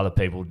couple other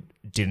people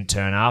didn't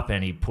turn up,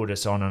 and he put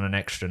us on an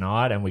extra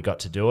night, and we got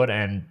to do it.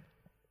 And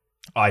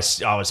I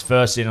was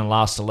first in and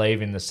last to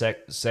leave in the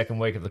second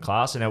week of the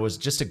class, and it was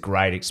just a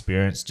great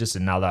experience, just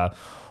another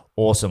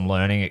awesome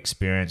learning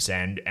experience,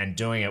 and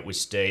doing it with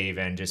Steve,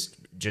 and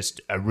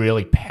just a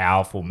really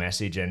powerful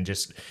message. And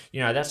just,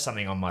 that's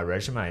something on my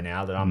resume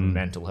now, that I'm a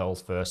mental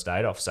health first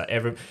aid officer.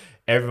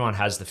 Everyone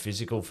has the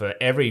physical. For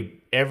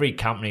every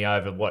company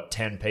over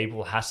 10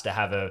 people has to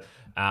have a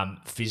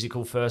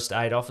physical first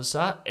aid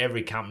officer.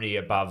 Every company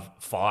above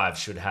 5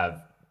 should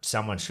have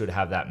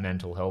that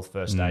mental health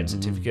first aid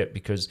certificate,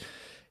 because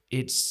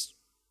it's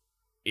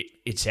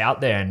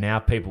out there, and now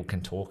people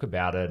can talk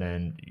about it.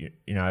 And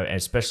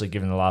especially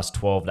given the last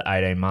 12 to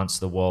 18 months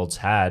the world's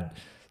had,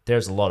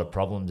 there's a lot of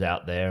problems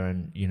out there,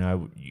 and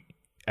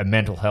a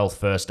mental health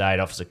first aid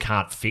officer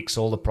can't fix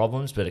all the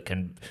problems, but it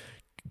can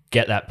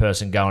get that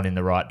person going in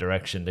the right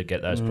direction to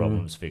get those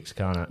problems fixed,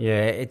 can't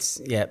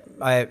it?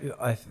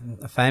 I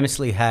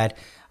famously had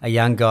a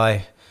young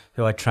guy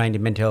who I trained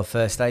in mental health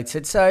first aid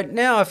said, so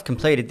now I've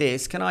completed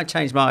this, can I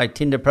change my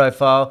Tinder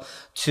profile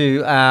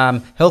to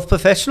health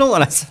professional?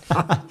 And I said,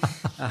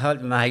 I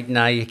hope, mate,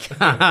 no, you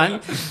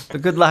can't, but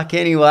good luck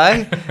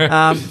anyway.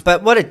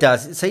 But what it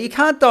does, so you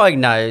can't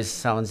diagnose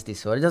someone's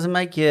disorder. It doesn't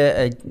make you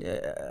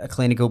a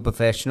clinical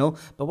professional,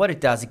 but what it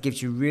does, it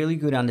gives you really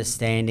good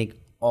understanding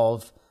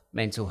of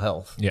mental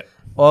health,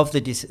 of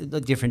the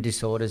different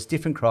disorders,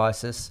 different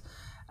crises,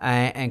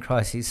 and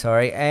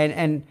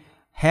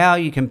how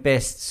you can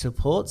best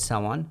support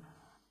someone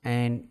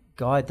and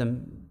guide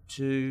them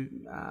to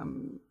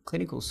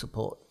clinical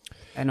support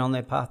and on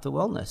their path to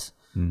wellness.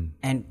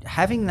 And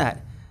having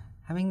that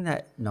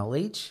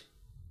knowledge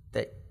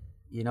that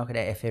you're not going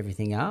to F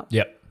everything up,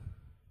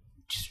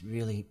 just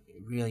really,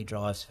 really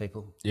drives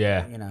people.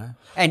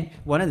 And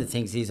one of the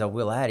things I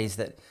will add is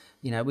that,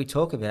 we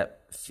talk about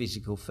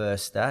physical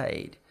first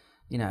aid.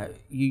 You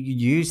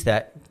use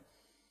that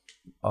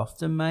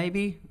often,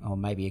 maybe, or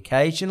maybe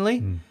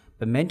occasionally.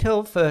 But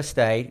mental first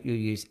aid you'll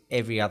use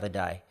every other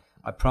day.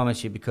 I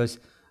promise you, because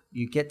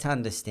you get to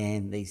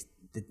understand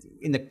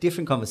in the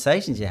different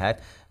conversations you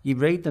have, you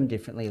read them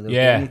differently a little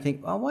bit, and you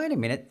think, oh, wait a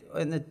minute.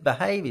 And the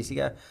behaviours, you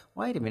go,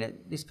 wait a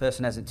minute, this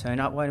person hasn't turned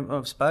up.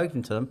 I've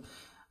spoken to them.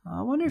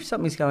 I wonder if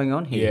something's going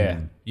on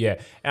here. Yeah.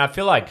 And I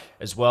feel like,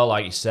 as well,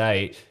 like you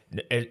say,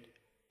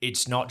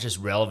 it's not just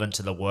relevant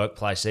to the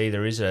workplace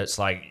either, is it? It's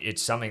like,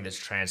 it's something that's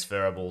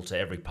transferable to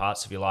every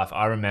parts of your life.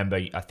 I remember,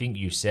 I think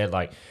you said,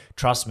 like,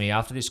 trust me,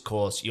 after this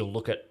course, you'll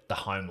look at the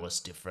homeless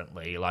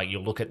differently. Like,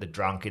 you'll look at the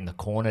drunk in the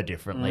corner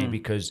differently,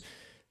 because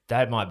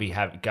they might be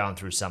going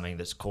through something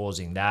that's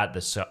causing that,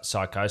 the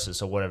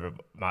psychosis or whatever it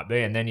might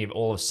be. And then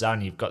all of a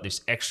sudden you've got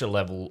this extra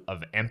level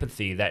of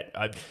empathy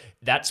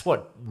that's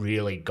what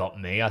really got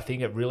me. I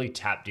think it really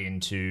tapped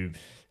into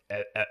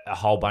a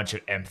whole bunch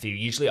of empathy.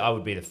 Usually I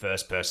would be the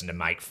first person to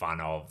make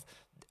fun of,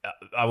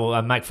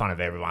 I make fun of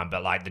everyone,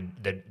 but like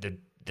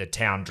the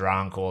town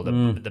drunk or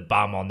the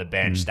bum on the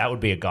bench, that would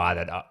be a guy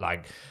that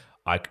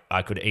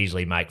I could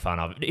easily make fun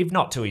of, if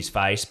not to his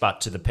face,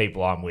 but to the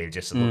people I'm with,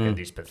 just to look at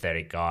this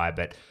pathetic guy.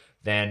 But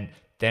then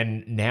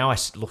now I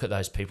look at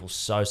those people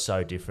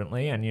so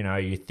differently, and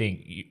you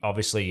think,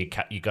 obviously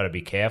you got to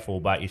be careful,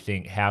 but you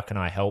think, how can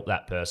I help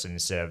that person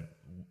instead of,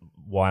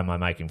 why am I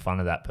making fun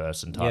of that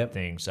person type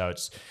thing? So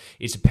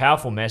it's a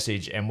powerful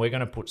message, and we're going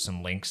to put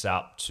some links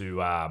up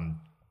to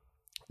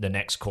the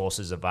next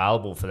courses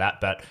available for that.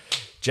 But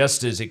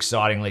just as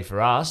excitingly for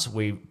us,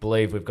 we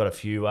believe we've got a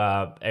few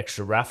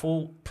extra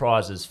raffle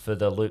prizes for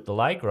the Loop the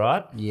Lake,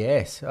 right?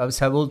 Yes.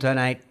 So we'll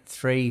donate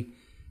 3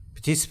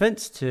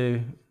 participants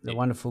to the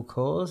wonderful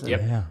cause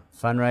and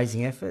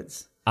fundraising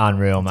efforts.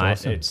 Unreal,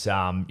 mate.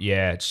 Awesome.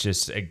 It's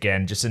just,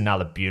 again, just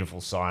another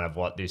beautiful sign of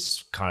what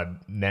this kind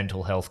of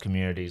mental health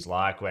community is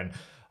like. When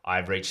I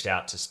reached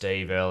out to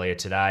Steve earlier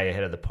today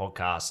ahead of the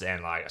podcast,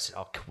 and like I said,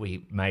 oh, could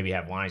we maybe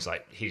have one? He's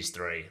like, here's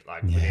 3.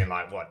 Like within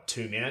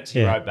 2 minutes,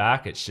 he wrote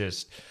back. It's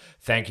just,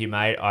 thank you,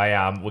 mate.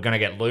 We're going to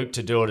get Luke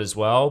to do it as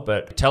well,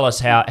 but tell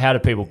us how do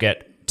people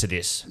get to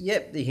this?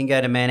 Yep, you can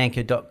go to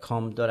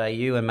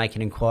mananchor.com.au and make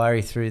an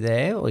inquiry through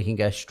there, or you can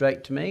go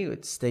straight to me.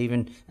 It's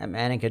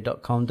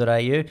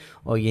stephen@mananchor.com.au,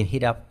 or you can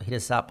hit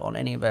us up on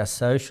any of our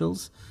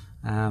socials,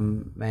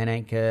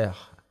 mananchor_.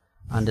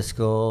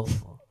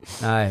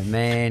 No,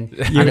 man.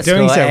 You're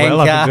doing so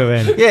well up until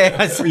then.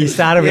 Yeah. You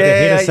started with the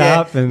hit us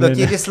up. And look,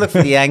 you just look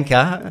for the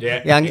anchor.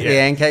 The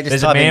anchor. Just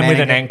There's a man with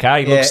an anchor.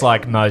 He looks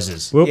like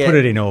Moses. We'll put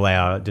it in all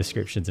our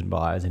descriptions and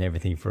bios and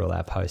everything for all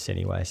our posts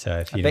anyway. So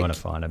if you want to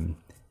find them,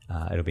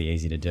 it'll be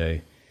easy to do.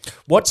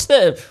 What's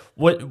the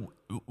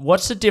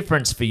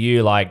difference for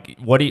you? Like,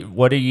 what's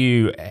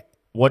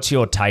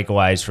your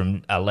takeaways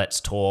from a Let's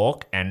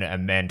Talk and a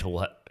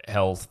mental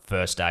health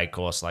first aid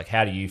course? Like,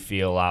 how do you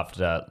feel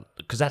after?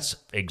 Because that's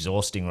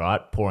exhausting, right?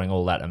 Pouring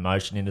all that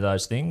emotion into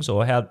those things,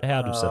 or how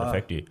does that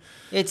affect you?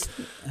 I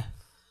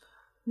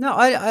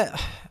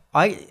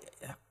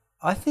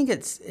think I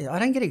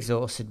don't get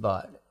exhausted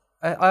by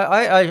it.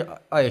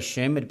 I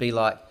assume it'd be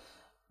like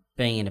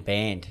being in a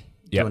band,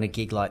 doing a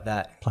gig like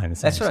that, playing the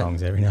same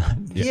songs every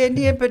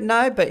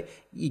night. But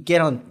you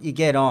get on,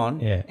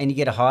 and you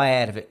get a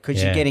high out of it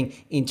because you're getting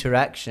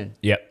interaction.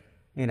 Yep.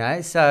 You know,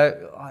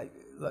 so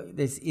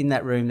there's in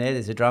that room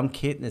there's a drum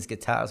kit and there's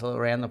guitars all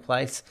around the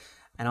place,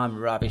 and I'm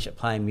rubbish at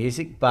playing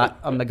music, but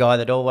I'm the guy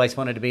that always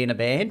wanted to be in a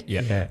band.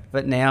 Yeah.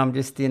 But now I'm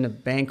just in a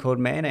band called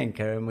Man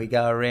Anchor, and we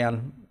go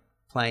around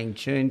playing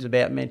tunes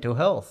about mental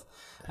health.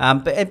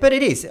 But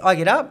it is. I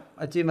get up,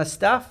 I do my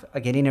stuff, I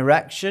get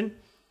interaction,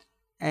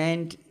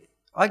 and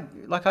I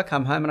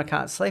come home and I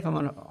can't sleep. I'm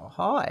on a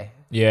high.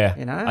 Yeah,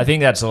 you know. I think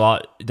that's a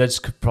lot. That's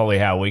probably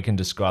how we can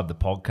describe the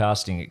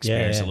podcasting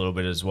experience a little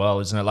bit as well,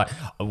 isn't it? Like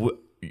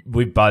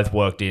we've both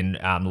worked in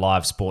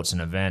live sports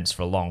and events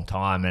for a long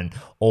time, and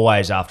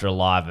always after a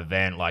live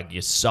event, like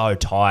you're so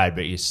tired,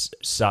 but you're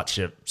such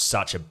a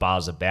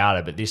buzz about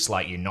it. But this,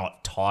 like, you're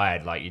not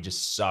tired, like you're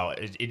just so.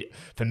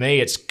 For me,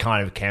 it's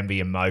kind of can be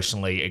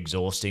emotionally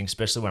exhausting,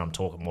 especially when I'm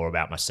talking more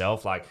about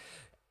myself. Like,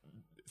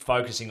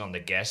 focusing on the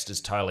guest is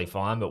totally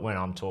fine, but when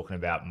I'm talking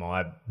about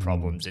my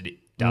problems, it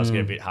does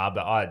get a bit hard.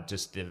 But I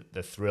just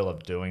the thrill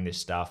of doing this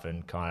stuff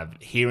and kind of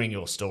hearing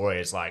your story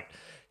is like.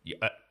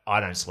 I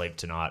don't sleep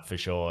tonight for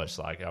sure. It's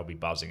like I'll be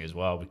buzzing as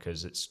well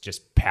because it's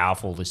just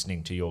powerful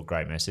listening to your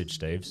great message,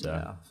 Steve.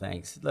 So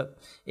thanks. Look,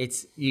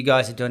 it's you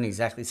guys are doing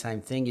exactly the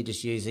same thing. You're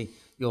just using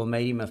your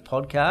medium of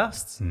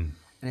podcasts, and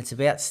it's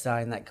about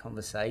starting that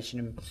conversation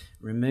and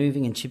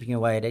removing and chipping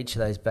away at each of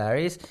those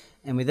barriers.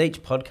 And with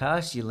each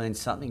podcast, you learn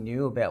something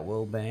new about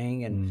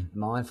well-being and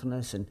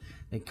mindfulness and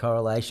the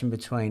correlation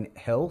between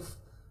health,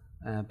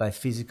 both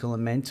physical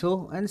and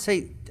mental. And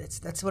see,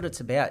 that's what it's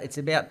about. It's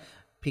about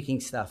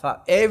picking stuff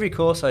up. Every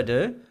course I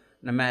do,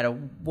 no matter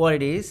what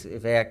it is,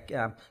 if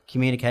our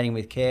communicating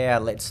with care, our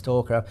Let's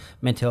Talk, our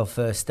mental health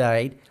first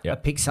aid, I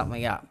pick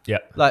something up.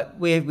 Yep. Like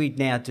we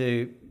now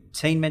do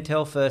teen mental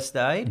health first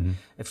aid.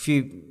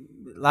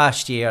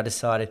 Last year I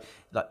decided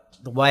like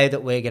the way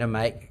that we're going to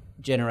make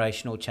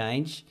generational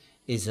change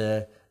is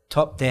a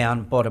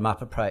top-down,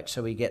 bottom-up approach.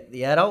 So we get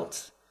the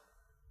adults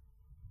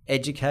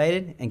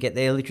educated and get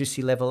their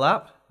literacy level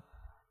up,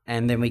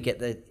 and then we get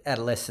the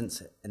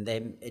adolescents and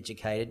them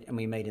educated, and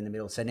we meet in the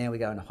middle. So now we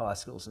go into high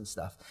schools and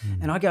stuff.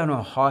 And I go into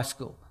a high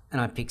school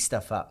and I pick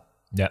stuff up.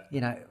 Yeah.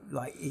 You know,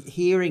 like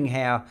hearing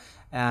how,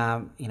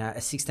 a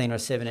 16 or a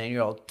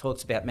 17-year-old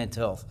talks about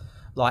mental health.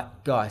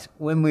 Like, guys,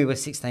 when we were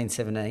 16,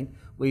 17,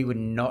 we would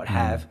not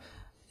have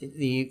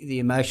the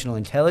emotional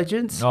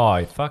intelligence.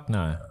 Oh, fuck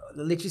no.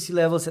 The literacy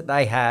levels that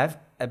they have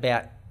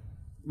about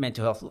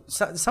mental health.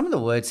 So, some of the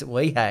words that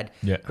we had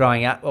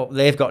growing up, or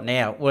they've got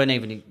now,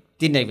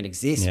 didn't even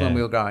exist when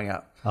we were growing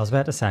up. I was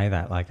about to say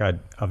that. Like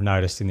I've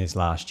noticed in this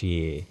last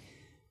year,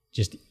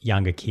 just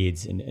younger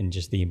kids and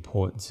just the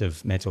importance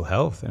of mental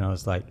health. And I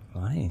was like,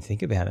 I didn't even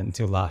think about it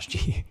until last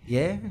year.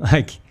 Yeah.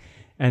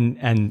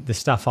 And the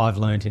stuff I've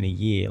learned in a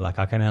year, like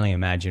I can only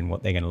imagine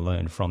what they're going to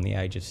learn from the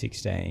age of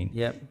 16.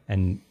 Yep.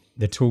 And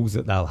the tools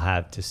that they'll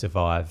have to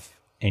survive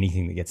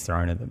anything that gets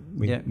thrown at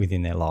them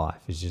within their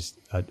life is just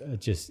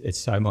it's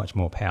so much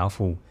more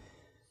powerful.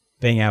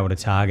 Being able to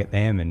target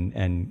them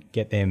and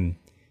get them,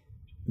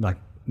 like,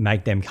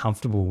 make them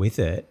comfortable with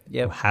it,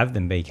 or have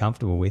them be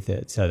comfortable with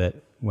it, so that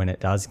when it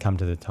does come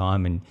to the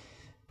time and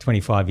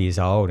 25 years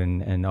old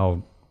and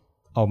old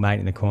mate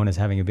in the corner is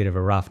having a bit of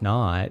a rough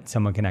night,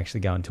 someone can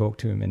actually go and talk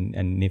to him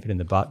and nip it in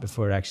the butt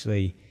before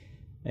actually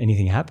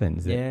anything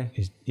happens. So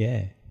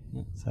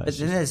but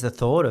then there's the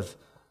thought of,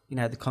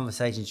 the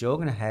conversations you're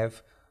going to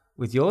have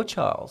with your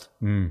child.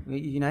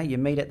 You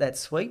meet at that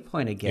sweet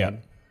point again.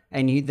 Yep.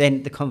 And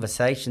then the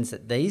conversations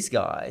that these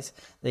guys,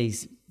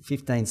 these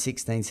 15,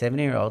 16,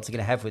 17-year-olds are going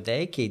to have with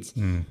their kids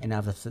in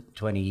another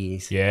 20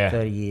 years,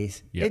 30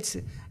 years. Yep.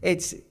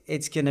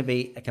 It's going to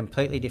be a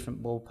completely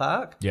different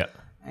ballpark. Yeah.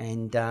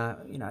 And,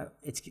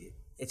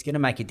 it's going to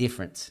make a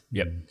difference.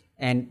 Yep.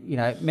 And,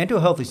 mental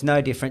health is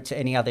no different to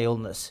any other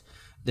illness.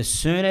 The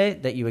sooner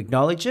that you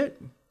acknowledge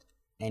it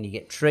and you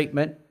get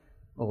treatment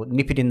or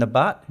nip it in the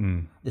butt,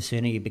 the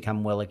sooner you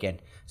become well again.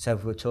 So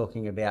if we're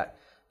talking about,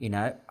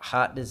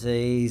 heart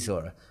disease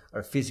or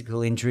a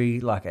physical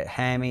injury like a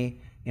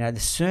hammy, the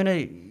sooner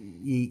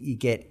you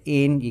get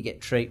in, you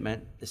get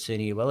treatment, the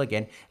sooner you're well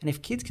again. And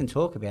if kids can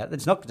talk about it,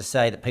 it's not to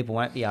say that people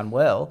won't be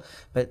unwell,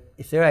 but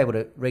if they're able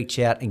to reach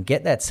out and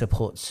get that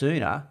support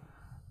sooner,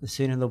 the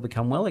sooner they'll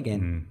become well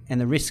again.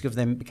 And the risk of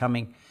them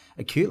becoming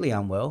acutely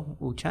unwell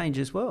will change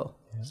as well.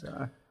 Yeah.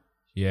 So,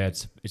 yeah,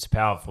 it's a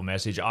powerful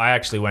message. I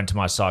actually went to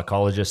my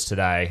psychologist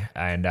today,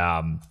 and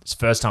it's the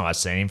first time I've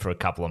seen him for a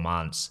couple of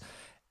months.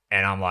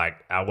 And I'm like,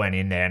 I went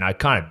in there and I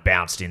kind of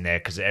bounced in there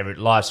because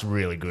life's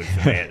really good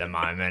for me at the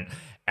moment.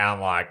 And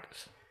I'm like,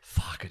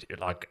 fuck it,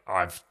 like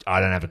I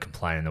don't have a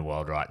complaint in the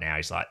world right now.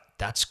 He's like,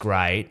 that's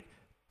great,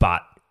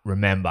 but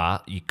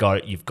remember, you've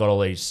got all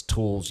these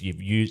tools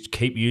you've used.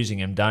 Keep using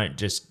them. Don't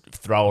just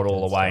throw it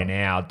all away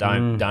now.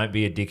 Don't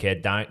be a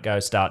dickhead. Don't go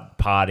start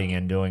partying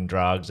and doing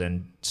drugs,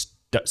 and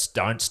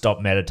don't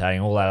stop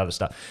meditating. All that other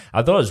stuff.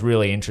 I thought it was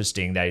really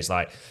interesting that he's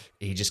like,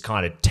 he just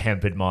kind of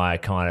tempered my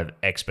kind of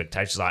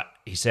expectations. Like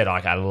he said,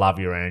 like, I love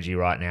your energy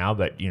right now,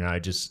 but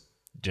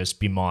just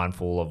be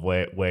mindful of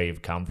where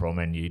you've come from,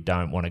 and you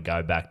don't want to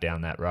go back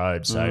down that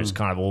road. So it's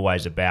kind of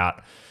always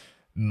about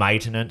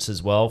maintenance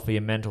as well for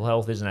your mental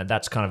health, isn't it?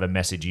 That's kind of a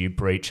message you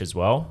preach as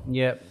well.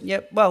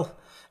 Yep. Well,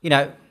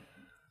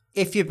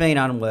 if you've been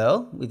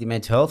unwell with your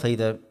mental health,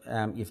 either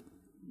you've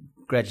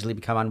gradually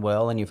become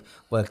unwell and you've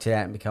worked it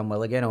out and become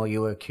well again, or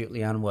you were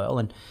acutely unwell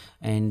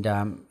and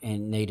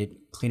needed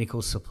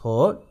clinical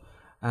support.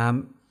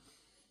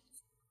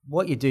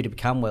 What you do to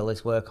become well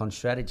is work on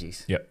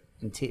strategies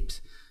and tips.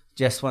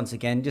 Just once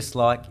again, just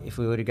like if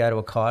we were to go to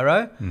a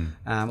chiro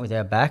with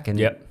our back, and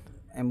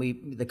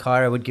the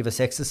chiro would give us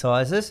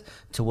exercises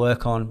to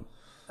work on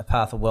a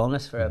path of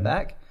wellness for our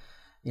back.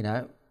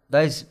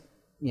 Those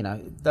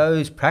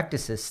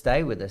practices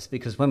stay with us,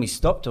 because when we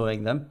stop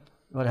doing them,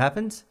 what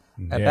happens?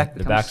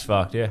 The back's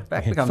fucked.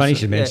 Funny you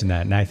should mention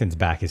that. Nathan's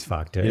back is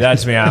fucked too.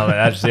 That's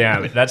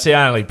the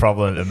only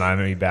problem at the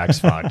moment. My back's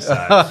fucked.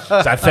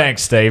 So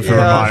thanks, Steve, for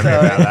reminding me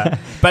about that.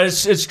 But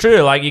it's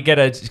true. Like, you get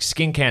a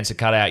skin cancer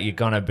cut out, you're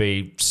gonna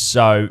be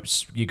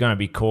cautious.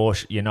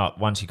 You're not,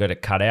 once you got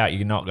it cut out,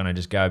 you're not gonna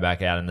just go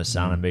back out in the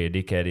sun and be a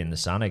dickhead in the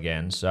sun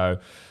again. So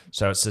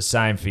it's the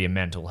same for your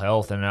mental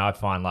health. And I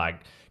find,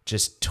 like,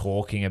 just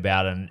talking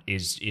about it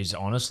is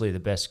honestly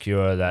the best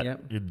cure.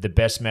 The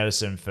best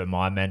medicine for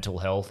my mental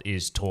health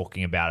is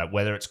talking about it,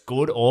 whether it's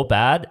good or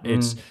bad.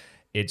 It's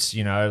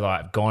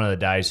like, gone are the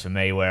days for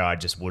me where I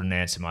just wouldn't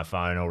answer my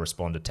phone or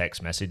respond to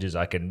text messages.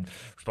 I can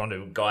respond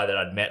to a guy that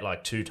I'd met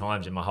like 2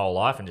 times in my whole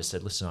life and just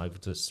said, listen,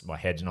 my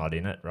head's not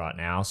in it right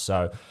now.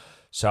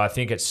 So I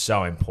think it's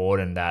so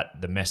important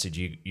that the message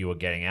you are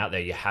getting out there,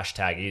 your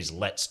hashtag is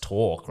let's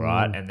talk,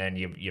 right? And then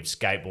you've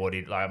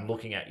skateboarded. Like, I'm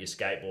looking at your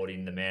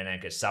skateboarding, the man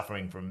anchor.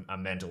 Suffering from a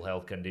mental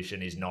health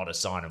condition is not a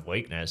sign of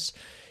weakness.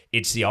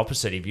 It's the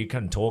opposite. If you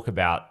can talk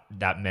about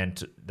that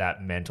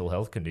mental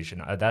health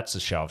condition, that's a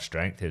show of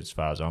strength as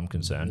far as I'm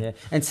concerned. Yeah,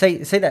 and see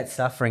that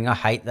suffering. I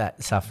hate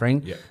that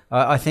suffering. Yeah.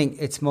 I think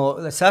it's more,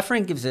 the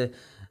suffering gives a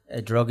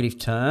derogative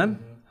term.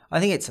 I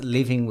think it's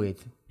living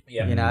with.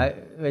 Yeah.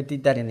 I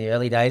did that in the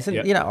early days,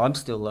 and I'm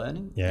still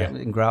learning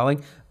and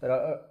growing.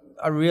 But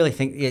I really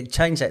think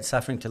change that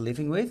suffering to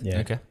living with. Yeah.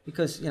 Okay.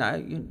 Because you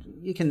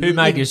can. Who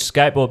made your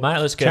skateboard, mate?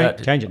 Let's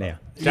get change it now.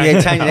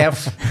 Change it now.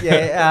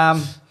 Yeah.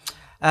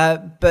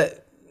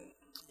 But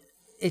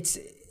it's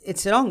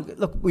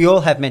look. We all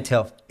have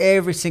mental health.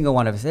 Every single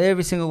one of us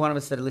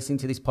that are listening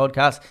to this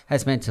podcast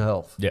has mental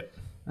health. Yep.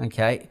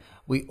 Okay.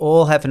 We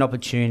all have an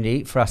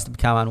opportunity for us to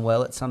become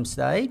unwell at some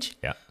stage.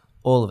 Yeah.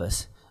 All of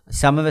us.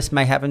 Some of us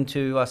may happen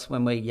to us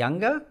when we're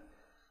younger.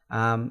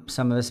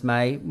 Some of us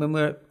may when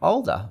we're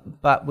older.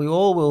 But we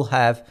all will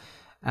have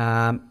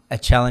a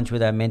challenge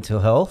with our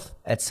mental health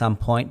at some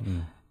point,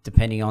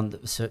 depending on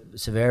the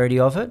severity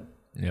of it.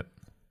 Yep.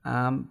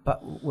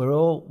 But we're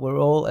all we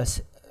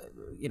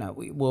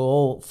will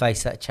all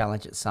face that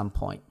challenge at some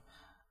point.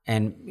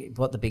 And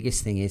what the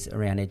biggest thing is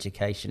around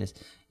education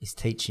is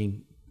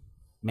teaching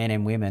men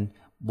and women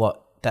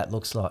what that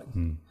looks like,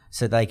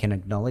 so they can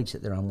acknowledge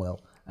that they're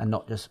unwell and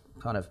not just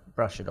kind of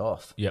brush it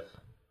off. Yep.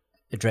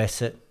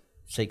 Address it,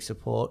 seek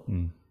support,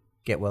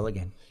 get well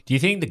again. Do you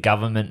think the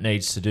government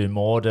needs to do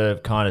more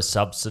to kind of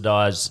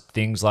subsidise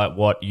things like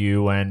what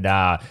you and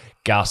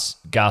Gus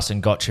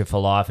and Gotcha for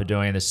Life are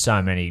doing? There's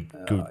so many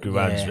good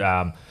ones.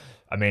 I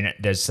mean,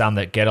 there's some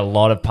that get a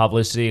lot of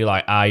publicity,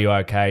 like Are You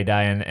OK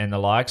Day and the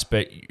likes,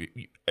 but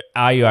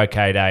Are You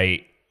OK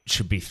Day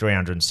should be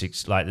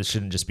 306. Like, there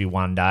shouldn't just be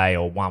one day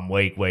or 1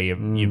 week where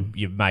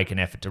you make an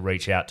effort to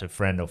reach out to a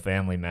friend or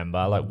family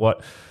member. Like,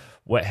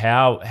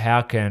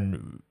 how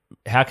can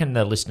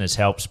the listeners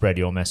help spread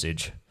your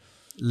message?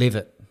 Live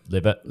it.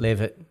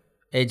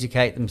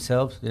 Educate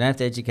themselves. You don't have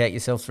to educate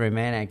yourself through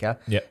Man Anchor.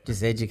 Yep.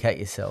 Just educate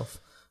yourself.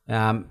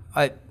 Money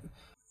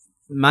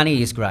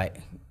is great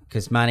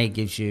because money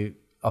gives you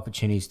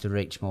opportunities to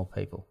reach more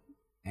people,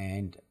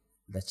 and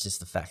that's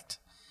just a fact.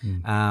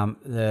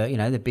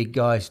 The big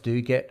guys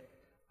do get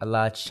a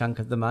large chunk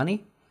of the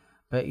money,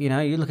 but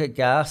you look at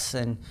Gus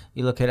and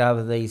you look at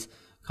other these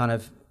kind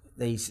of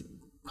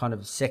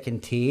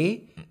second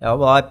tier.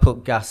 Well, I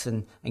put Gus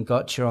and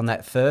Gotcha on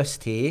that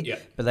first tier,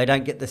 but they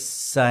don't get the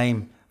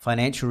same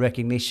financial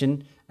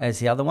recognition as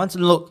the other ones.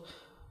 And look,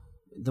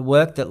 the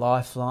work that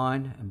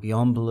Lifeline and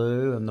Beyond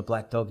Blue and the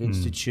Black Dog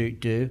Institute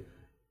do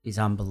is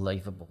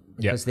unbelievable,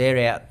 because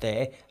they're out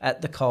there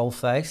at the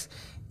coalface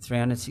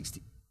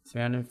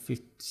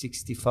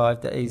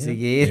 365 days a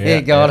year.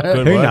 They got it.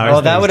 Who knows?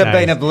 Oh, that would have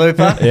been a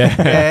blooper.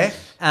 Yeah.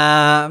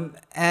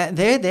 And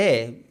they're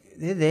there.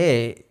 They're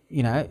there,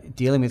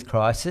 dealing with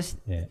crisis,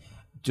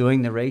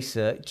 doing the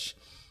research.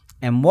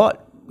 And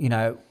what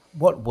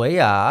we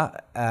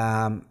are,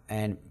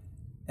 and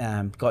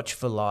Gotcha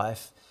for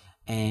Life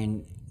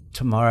and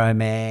Tomorrow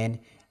Man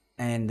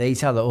and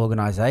these other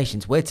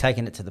organisations, we're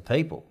taking it to the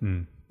people.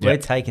 We're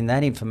taking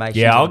that information to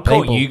the I'll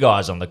people. call you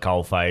guys on the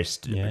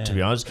coalface, to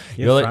be honest.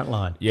 You're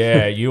frontline.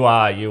 Yeah, you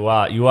are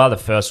the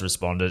first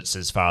responders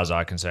as far as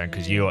I'm concerned,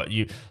 because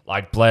you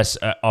like, bless,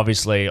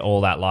 obviously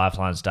all that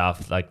Lifeline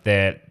stuff, like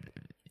they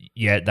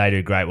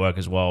do great work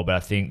as well, but I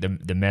think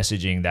the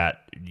messaging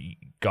that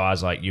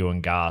guys like you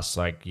and Gus,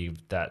 like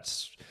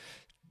that's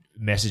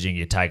messaging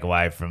you take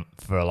away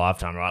for a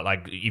lifetime, right?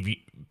 Like, if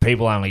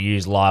people only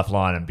use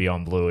Lifeline and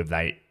Beyond Blue if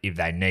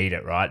they need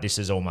it, right? This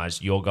is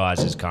almost your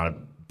guys' kind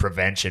of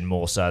prevention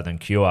more so than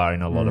cure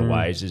in a lot of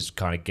ways, is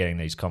kind of getting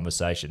these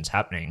conversations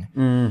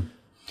happening.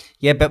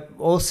 Yeah, but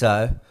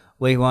also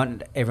we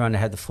want everyone to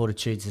have the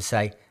fortitude to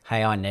say,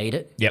 hey, I need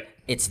it. Yep.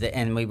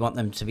 And we want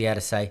them to be able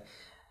to say,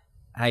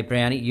 hey,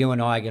 Brownie, you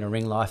and I are going to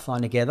ring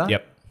Lifeline together.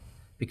 Yep.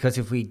 Because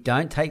if we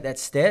don't take that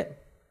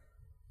step,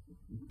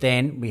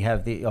 then we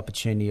have the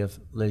opportunity of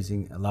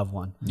losing a loved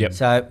one. Yep.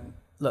 So,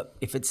 look,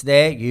 if it's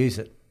there, use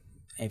it.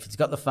 If it's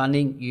got the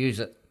funding,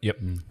 use it. Yep.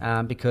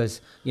 Because,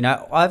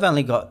 I've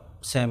only got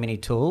so many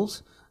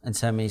tools and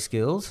so many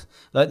skills.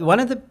 Like, one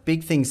of the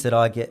big things that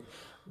I get,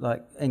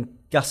 and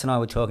Gus and I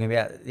were talking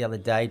about the other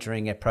day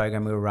during a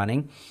program we were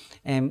running,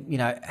 and,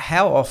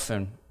 how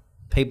often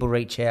people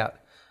reach out,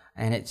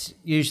 and it's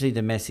usually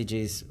the message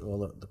is,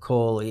 or the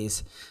call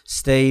is,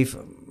 Steve,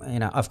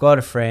 I've got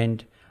a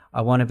friend,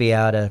 I want to be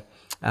able to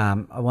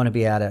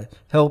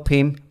help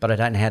him, but I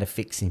don't know how to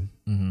fix him.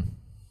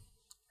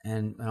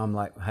 And I'm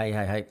like,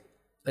 hey,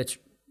 let's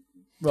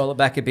roll it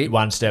back a bit.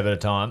 One step at a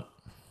time.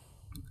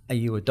 Are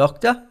you a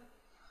doctor?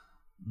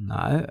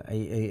 No. Are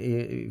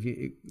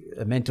you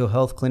a mental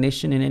health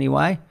clinician in any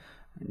way?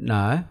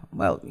 No.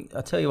 Well,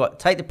 I'll tell you what,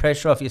 take the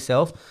pressure off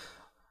yourself.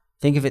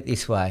 Think of it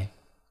this way.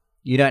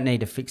 You don't need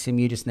to fix him,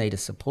 you just need to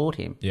support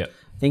him. Yep.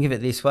 Think of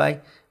it this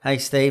way. Hey,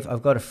 Steve,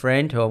 I've got a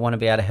friend who I want to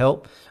be able to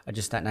help. I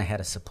just don't know how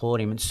to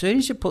support him. And as soon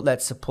as you put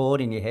that support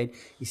in your head,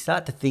 you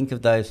start to think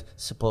of those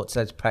supports,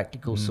 those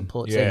practical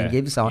supports that you can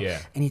give someone.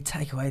 And you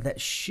take away that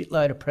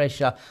shitload of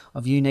pressure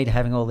of you need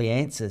having all the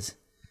answers.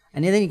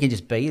 And then you can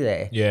just be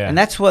there. Yeah. And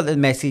that's what the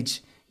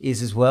message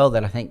is as well,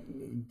 that I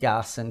think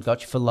Gus and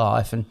Gotcha for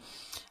Life and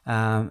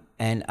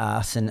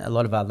us and a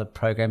lot of other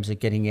programs are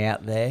getting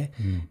out there.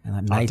 And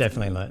I've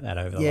definitely learnt that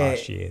over the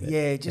last year.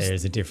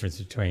 There's a difference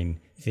between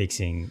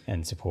fixing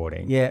and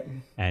supporting. Yeah.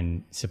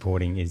 And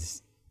supporting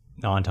is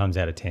 9 times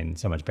out of 10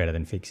 so much better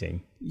than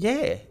fixing.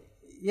 Yeah.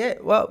 Yeah.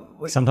 Well,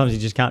 sometimes you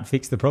just can't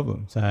fix the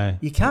problem. So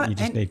you can't. You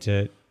just need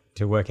to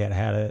work out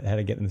how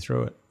to get them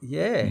through it.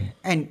 Yeah.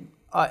 And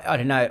I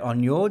don't know,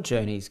 on your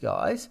journeys,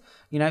 guys,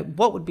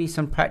 what would be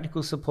some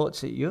practical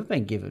supports that you've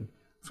been given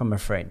from a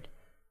friend,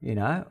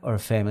 or a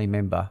family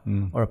member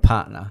or a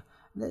partner?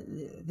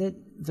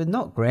 They're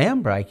not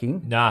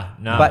groundbreaking. No.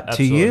 But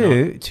to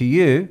you,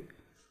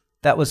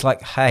 that was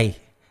like, hey,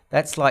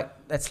 that's like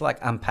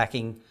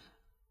unpacking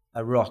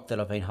a rock that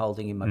I've been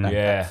holding in my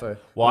backpack for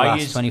the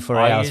last 24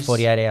 hours,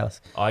 48 hours.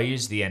 I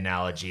use the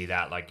analogy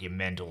that, like, your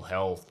mental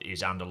health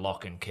is under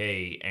lock and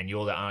key, and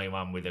you're the only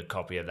one with a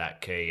copy of that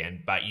key.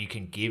 But you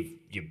can give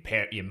your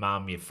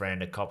mum, your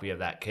friend, a copy of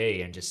that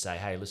key and just say,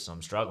 hey, listen,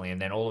 I'm struggling.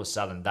 And then all of a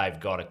sudden they've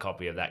got a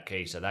copy of that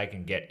key, so they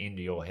can get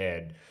into your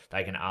head.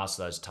 They can ask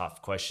those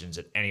tough questions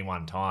at any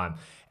one time.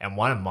 And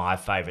one of my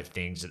favorite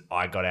things that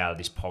I got out of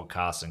this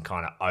podcast and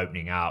kind of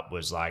opening up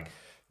was, like,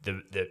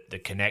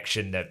 the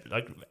connection that,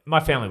 like, my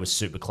family was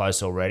super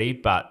close already,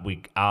 but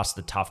we ask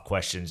the tough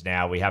questions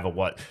now. We have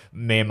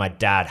me and my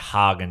dad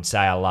hug and say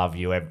I love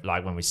you,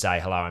 like when we say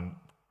hello and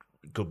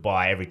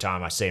goodbye every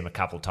time I see him a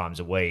couple of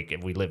times a week,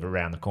 and we live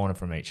around the corner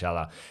from each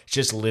other. It's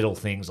just little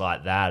things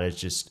like that.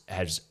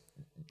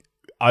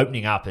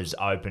 Opening up has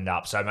opened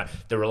up so much.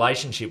 The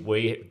relationship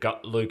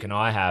Luke and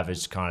I have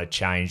has kind of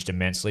changed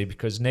immensely,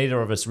 because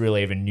neither of us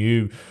really even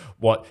knew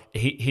what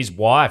his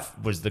wife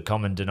was the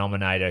common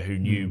denominator who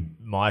knew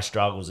my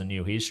struggles and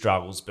knew his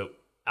struggles, but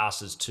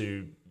us as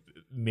two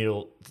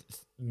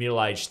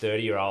middle-aged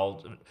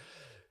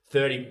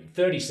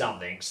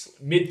 30-somethings,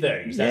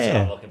 mid-30s, that's what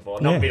I'm looking for,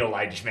 not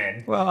middle-aged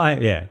men. Well,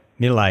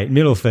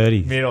 middle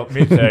 30s.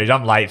 Mid-30s.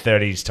 I'm late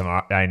 30s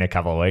tomorrow in a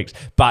couple of weeks.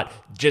 But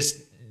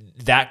just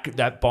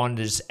that bond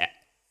is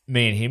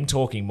me and him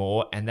talking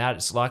more, and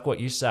that's like what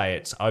you say.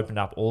 It's opened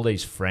up all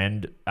these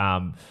friend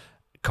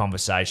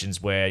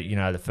conversations where, you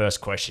know, the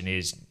first question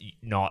is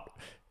not,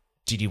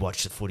 did you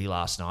watch the footy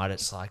last night?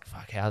 It's like,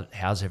 fuck,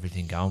 how's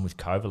everything going with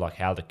COVID? Like,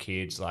 how are the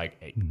kids?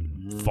 Like,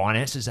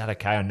 finances, is that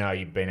okay? I know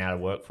you've been out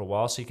of work for a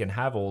while, so you can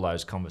have all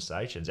those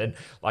conversations. And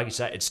like you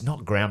say, it's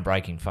not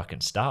groundbreaking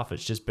fucking stuff.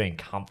 It's just being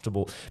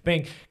comfortable,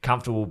 being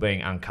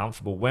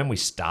uncomfortable. When we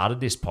started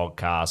this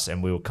podcast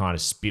and we were kind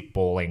of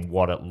spitballing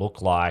what it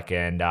looked like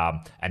and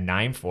a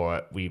name for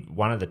it,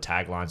 one of the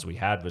taglines we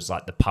had was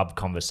like the pub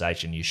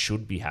conversation you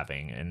should be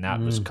having. And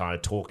that was kind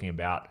of talking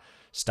about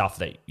stuff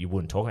that you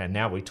wouldn't talk about. And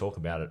now we talk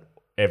about it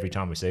every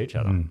time we see each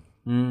other.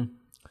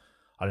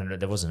 I don't know.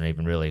 There wasn't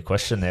even really a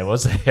question there,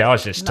 was there? I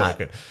was just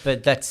talking.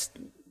 But that's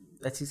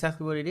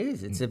exactly what it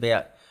is. It's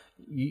about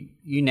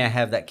you now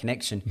have that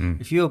connection.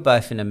 If you were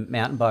both in a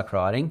mountain bike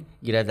riding,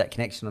 you'd have that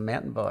connection on a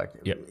mountain bike.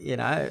 Yep. You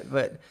know,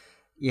 but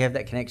you have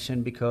that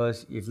connection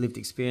because you've lived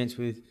experience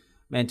with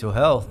mental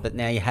health, but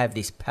now you have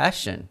this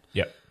passion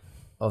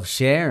of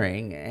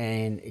sharing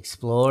and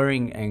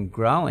exploring and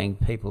growing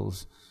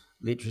people's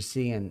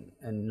literacy and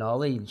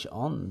knowledge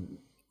on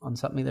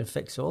something that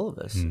affects all of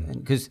us, and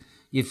because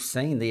you've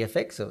seen the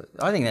effects of it.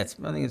 I think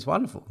it's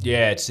wonderful.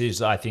 Yeah, it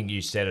is. I think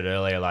you said it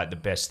earlier. Like, the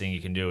best thing you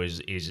can do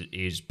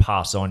is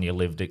pass on your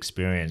lived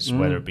experience,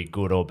 whether it be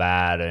good or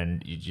bad,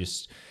 and you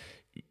just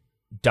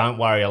don't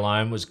worry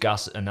alone. Was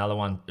Gus another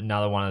one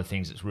of the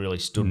things that's really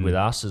stood with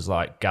us? Is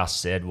like Gus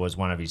said, was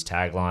one of his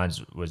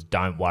taglines was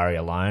 "Don't worry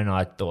alone."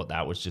 I thought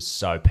that was just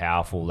so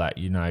powerful that,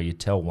 you know, you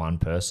tell one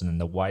person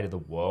and the weight of the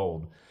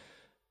world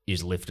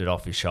is lifted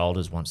off your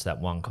shoulders once that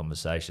one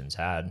conversation's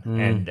had,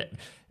 and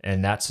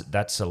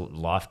that's a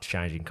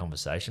life-changing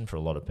conversation for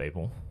a lot of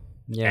people,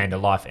 and a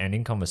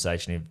life-ending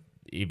conversation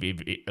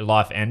if a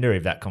life ender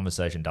if that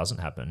conversation doesn't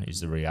happen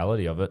is the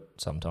reality of it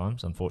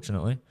sometimes,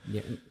 unfortunately.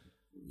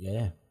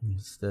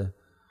 It's the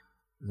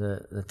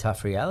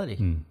tough reality.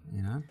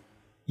 You know,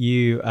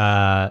 you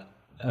are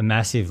a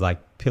massive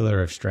like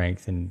pillar of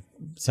strength and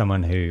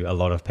someone who a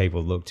lot of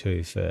people look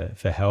to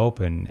for help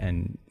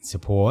and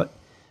support.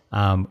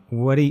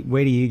 Where do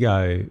you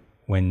go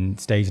when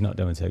Steve's not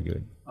doing so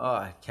good?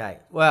 Oh, okay.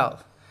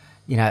 Well,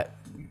 you know,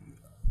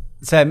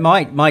 so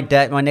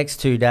my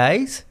next 2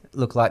 days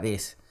look like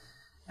this.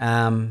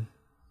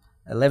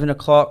 11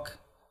 o'clock,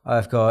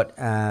 I've got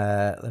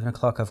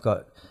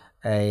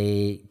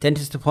a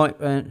dentist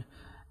appointment,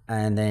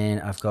 and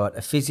then I've got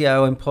a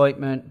physio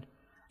appointment.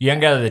 You don't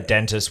go to the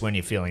dentist when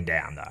you're feeling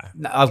down, though.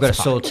 No, I've got a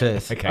sore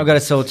tooth. Okay. I've got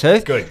a sore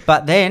tooth. Good.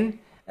 But then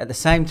at the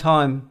same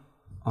time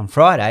on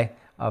Friday,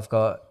 I've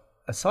got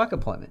a psych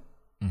appointment.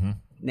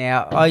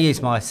 Now, I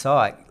use my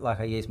psych like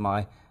I use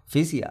my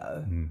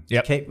physio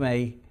to keep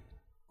me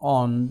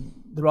on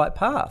the right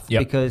path,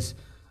 because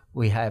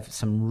we have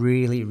some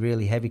really,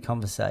 really heavy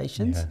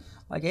conversations. Yeah.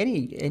 Like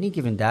any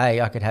given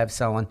day, I could have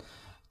someone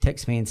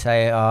text me and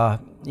say,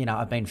 you know,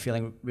 I've been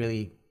feeling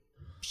really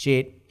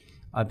shit.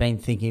 I've been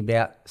thinking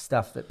about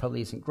stuff that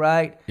probably isn't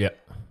great. Yeah.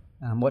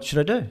 What should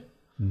I do?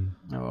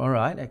 All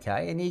right,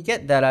 okay. And you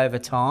get that over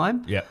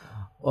time. Yeah.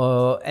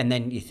 And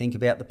then you think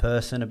about the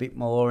person a bit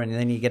more, and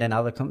then you get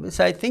another.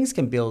 So things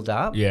can build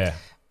up. Yeah.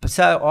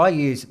 So I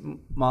use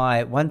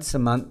my once a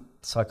month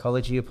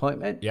psychology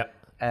appointment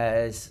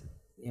as,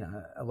 you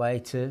know, a way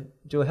to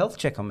do a health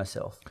check on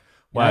myself.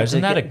 Wow,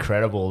 isn't that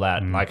incredible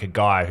that like a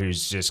guy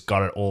who's just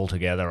got it all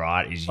together,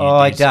 right?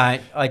 I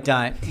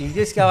don't. You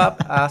just go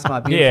up, ask my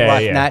beautiful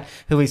wife, Nat,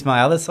 who is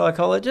my other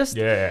psychologist.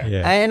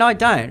 And I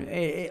don't.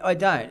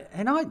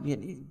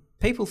 And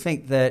people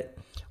think that,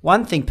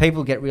 one thing,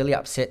 people get really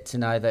upset to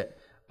know that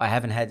I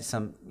haven't had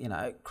some, you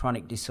know,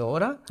 chronic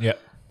disorder. Yeah.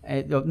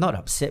 Not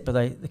upset, but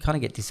they kind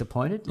of get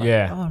disappointed.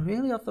 Like, oh,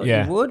 really? I thought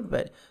you would,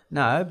 but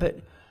no, but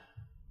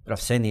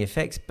I've seen the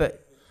effects.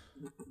 But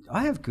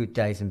I have good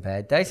days and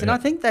bad days, and I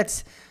think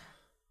that's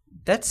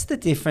the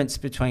difference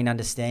between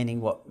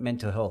understanding what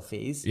mental health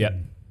is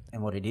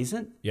and what it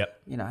isn't.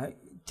 Yep. You know,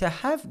 to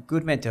have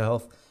good mental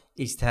health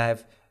is to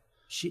have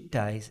shit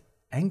days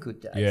and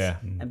good days,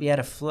 and be able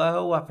to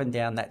flow up and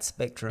down that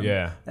spectrum,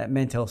 that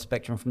mental health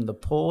spectrum, from the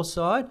poor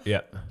side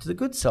to the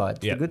good side,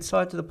 the good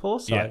side to the poor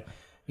side,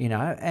 you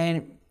know,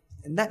 and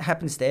that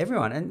happens to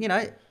everyone. And, you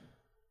know,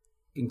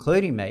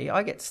 including me,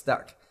 I get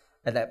stuck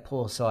at that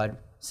poor side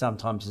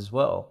sometimes as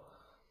well,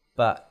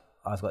 but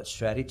I've got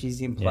strategies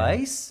in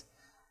place.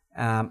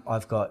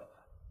 I've got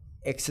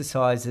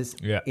exercises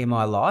in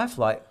my life,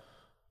 like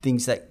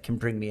things that can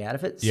bring me out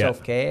of it,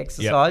 self-care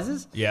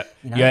exercises. You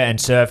know? And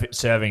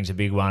serving's a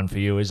big one for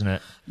you, isn't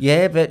it?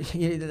 Yeah, but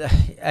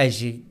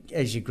as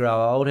you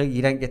grow older,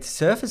 you don't get to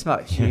surf as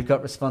much. You've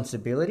got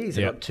responsibilities.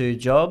 I've got 2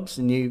 jobs,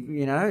 and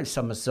you know, so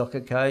I'm a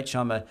soccer coach,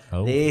 I'm a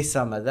this,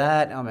 I'm a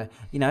that, I'm a,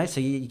 you know,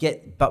 so you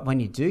get, but when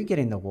you do get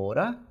in the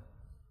water,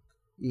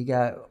 you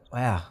go,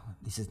 wow,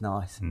 this is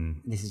nice.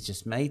 This is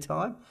just me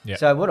time.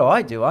 So what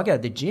do? I go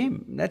to the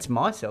gym. That's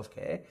my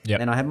self-care.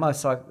 Then I have my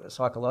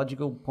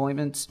psychological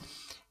appointments,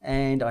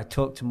 and I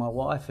talk to my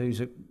wife, who's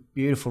a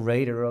beautiful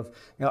reader of,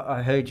 you know,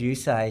 I heard you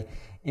say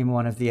in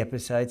one of the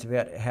episodes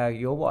about how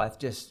your wife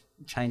just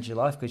changed your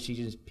life because she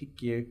just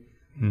pick your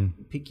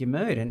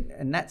mood,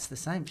 and that's the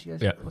same. She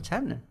goes, "What's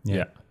happening?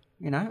 Yeah.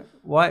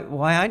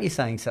 Why aren't you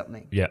saying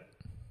something? Yeah.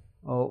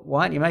 Or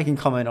why aren't you making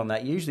comment on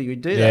that? Usually you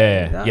do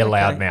that. that. You're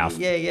loudmouth.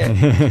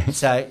 Yeah.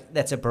 So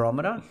that's a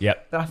barometer.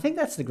 Yep. But I think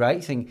that's the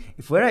great thing.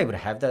 If we're able to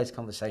have those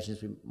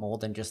conversations with more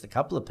than just a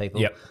couple of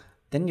people,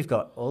 then you've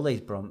got all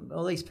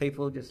these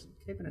people just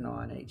keeping an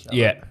eye on each other.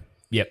 Yeah.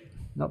 Yep.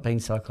 Not being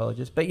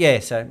psychologists. But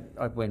so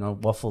I went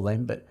on waffle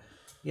then. But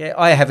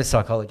I have a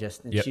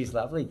psychologist and she's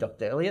lovely,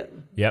 Dr. Elliott.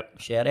 Yep.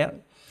 Shout out.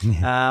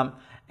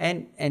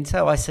 And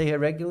so I see her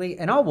regularly,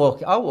 and I'll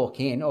walk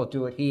in or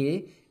do it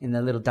here in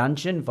the little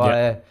dungeon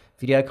via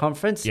video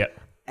conference. Yep.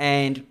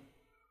 And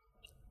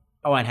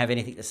I won't have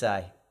anything to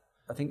say.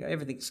 I think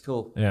everything's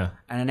cool. Yeah.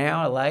 And an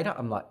hour later,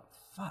 I'm like,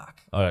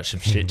 fuck. I got some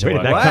shit to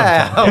Where did work.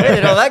 that Wow, where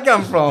did all that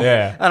come from?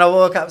 Yeah. And I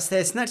walk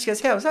upstairs, and she goes,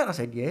 how was that? I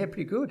said, yeah,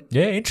 pretty good.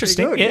 Yeah,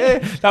 interesting. Pretty Yeah.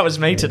 good, That was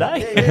me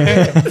today.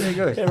 Yeah, pretty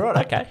good. Yeah,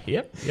 right. Okay.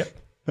 Yep.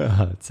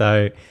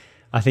 So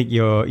I think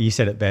you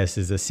said it best,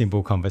 is a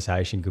simple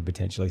conversation could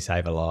potentially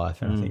save a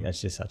life. And I think that's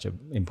just such an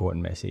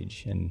important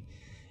message. And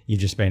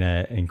you've just been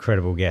an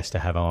incredible guest to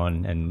have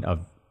on. And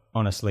I've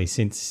honestly,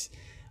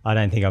 I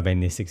don't think I've been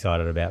this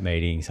excited about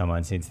meeting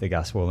someone since the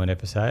Gus Wallen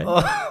episode.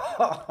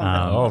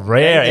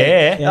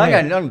 Rare.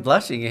 Yeah. I'm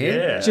blushing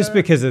here. Yeah. Just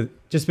because of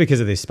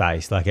this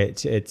space. Like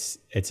it's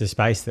a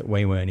space that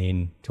we weren't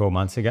in 12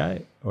 months ago,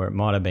 or it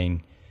might have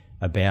been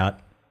it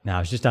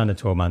was just under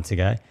 12 months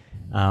ago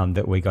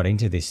that we got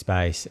into this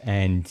space,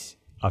 and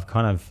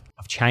I've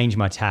changed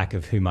my tack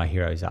of who my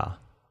heroes are.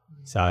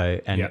 So,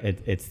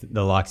 it's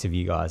the likes of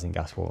you guys and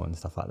Gus Wallen and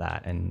stuff like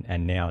that,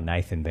 and now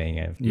Nathan being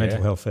a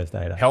mental health first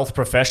aider. Health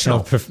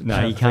professional.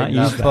 No, you can't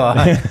use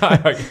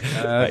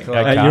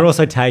that. You're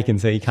also taken,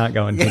 so you can't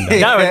go on Tinder.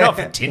 No, not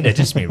for Tinder,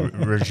 just me.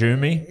 Resume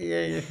me.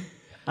 Yeah.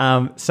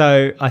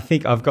 So I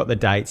think I've got the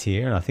dates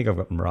here, and I think I've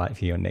got them right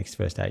for your next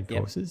first aid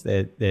courses.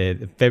 They're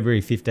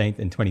February 15th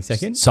and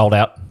 22nd. Sold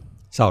out.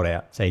 Sold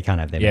out, so you can't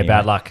have them. Yeah, anyway.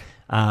 bad luck.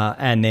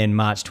 And then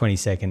March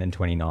 22nd and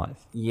 29th.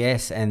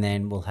 Yes, and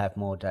then we'll have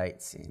more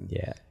dates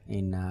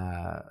in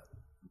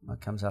what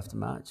comes after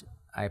March,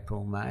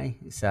 April, May.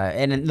 So,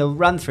 and they'll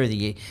run through the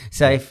year.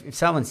 So if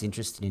someone's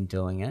interested in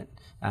doing it,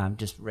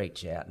 just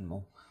reach out and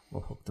we'll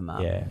hook them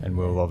up. Yeah, and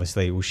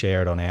we'll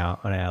share it on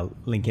our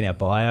link in our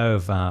bio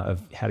of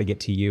how to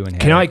get to you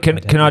and how.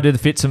 Can I do the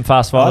Fits and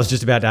Fast Five? I was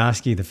just about to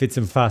ask you the Fits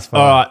and Fast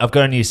Five. All right, I've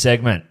got a new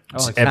segment.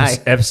 Okay.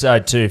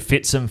 Episode 2,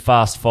 Fits and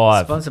Fast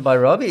Five. Sponsored by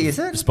Robbie, is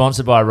it?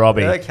 Sponsored by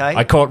Robbie. Okay.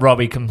 I caught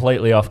Robbie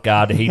completely off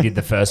guard. He did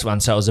the first one,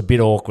 so it was a bit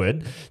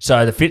awkward.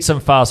 So the Fits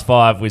and Fast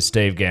Five with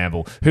Steve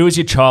Gamble. Who was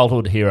your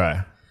childhood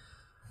hero?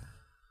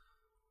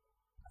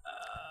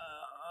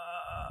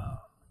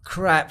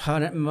 Crap.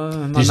 My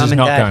mum This is and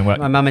not dad. going well.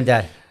 My mum and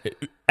dad.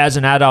 As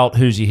an adult,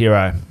 who's your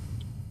hero?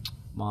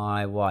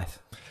 My wife.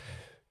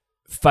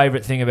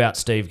 Favourite thing about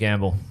Steve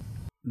Gamble?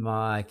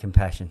 My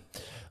compassion.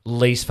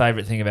 Least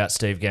favourite thing about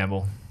Steve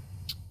Gamble?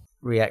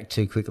 React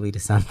too quickly to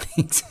some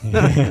things.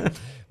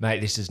 Mate,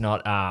 this is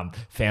not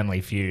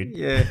Family Feud.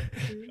 Yeah.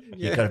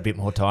 You've got a bit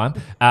more time.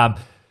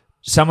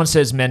 Someone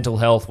says mental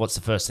health. What's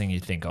the first thing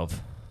you think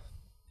of?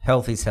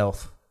 Health is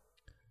health.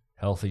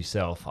 Healthy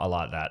self. I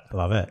like that.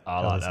 Love it. I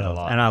like that a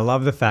lot. And I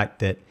love the fact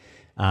that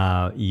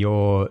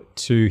your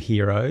two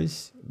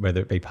heroes,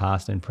 whether it be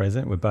past and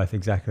present, were both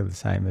exactly the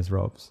same as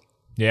Rob's.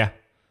 Yeah.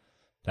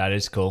 That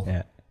is cool.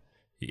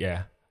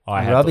 Yeah.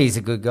 Robbie's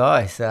a good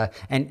guy. So,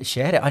 and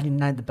shout out, I didn't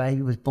know the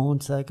baby was born,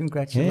 so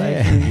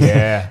congratulations.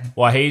 Yeah.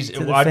 Well, I'd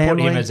put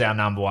family. him as our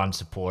number one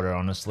supporter,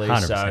 honestly.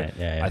 100%, So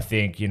yeah. I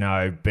think,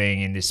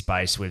 being in this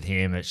space with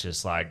him, it's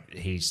just like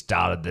he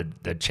started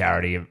the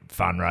charity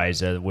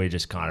fundraiser. We're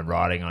just kind of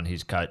riding on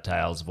his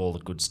coattails of all the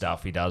good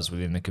stuff he does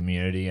within the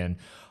community. And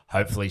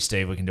hopefully,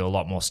 Steve, we can do a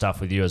lot more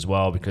stuff with you as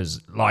well, because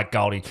like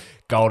Goldie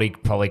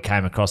probably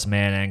came across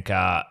Man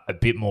Anchor a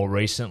bit more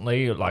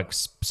recently, like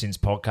since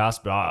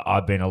podcast, but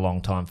I've been a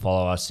long time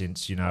follower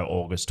since,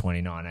 August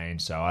 2019.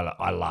 So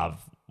I love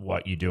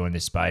what you do in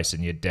this space,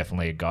 and you're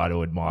definitely a guy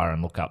to admire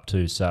and look up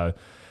to. So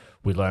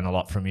we learn a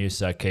lot from you.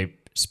 So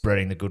keep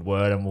spreading the good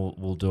word, and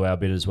we'll do our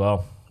bit as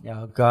well.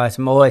 Yeah, guys,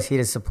 I'm always here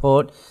to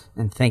support,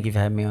 and thank you for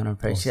having me on. I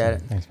appreciate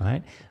it. Thanks,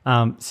 mate.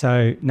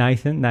 So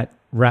Nathan, that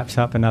wraps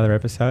up another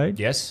episode.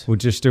 Yes. We'll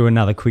just do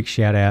another quick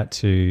shout out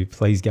to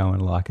please go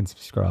and like and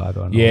subscribe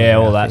on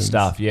all that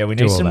stuff. Yeah, we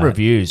need some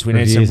reviews. We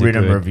need some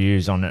written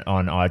reviews on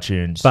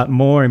iTunes. But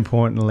more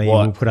importantly,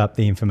 we'll put up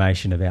the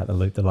information about the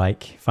Loop the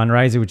Lake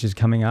fundraiser, which is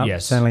coming up.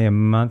 Yes. It's only a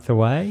month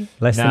away,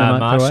 less than a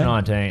month away.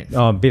 March 19th.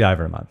 Oh, a bit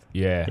over a month.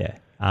 Yeah.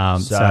 Yeah.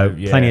 So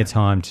plenty of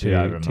time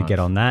to get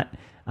on that.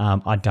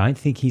 I don't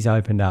think he's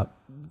opened up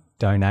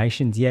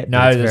donations yet. No,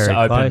 but it's very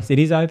open. Close. It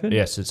is open?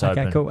 Yes, it's open.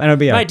 Okay, cool. And it'll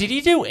be Mate, did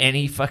you do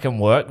any fucking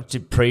work,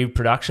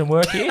 pre-production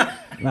work here?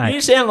 Mate.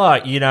 You sound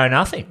like you know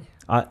nothing.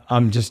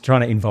 I'm just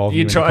trying to involve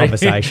you in the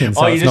conversation,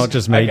 so it's not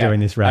just me doing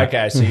this rap.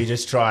 Okay, so you're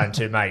just trying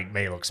to make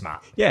me look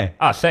smart. Yeah.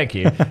 Oh, thank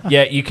you.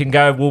 Yeah, you can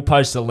go. We'll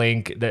post a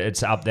link.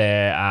 It's up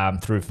there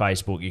through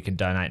Facebook. You can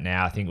donate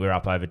now. I think we're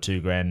up over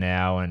 $2,000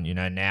 now, and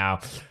now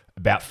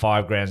about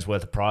 $5,000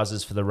 worth of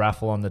prizes for the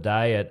raffle on the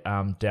day at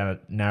down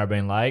at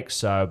Narrabeen Lake.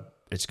 So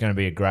it's going to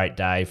be a great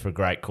day for a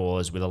great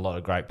cause with a lot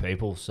of great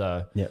people.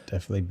 So yeah,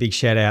 definitely. Big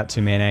shout out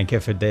to Man Anchor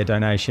for their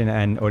donation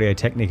and Audio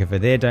Technica for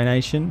their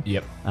donation.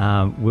 Yep.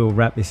 We'll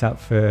wrap this up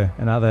for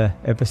another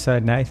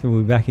episode, Nathan.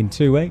 We'll be back in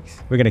 2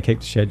 weeks. We're going to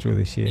keep the schedule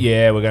this year.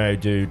 Yeah, we're going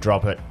to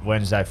drop it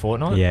Wednesday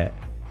fortnight. Yeah,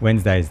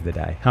 Wednesday's the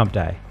day. Hump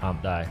day.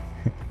 Hump day.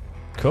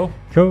 Cool.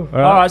 Cool. All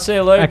right, see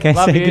you, Luke. Okay,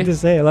 Love you. Good to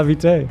see you. Love you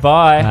too.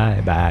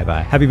 Bye.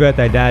 Bye. Happy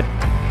birthday,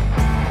 Dad.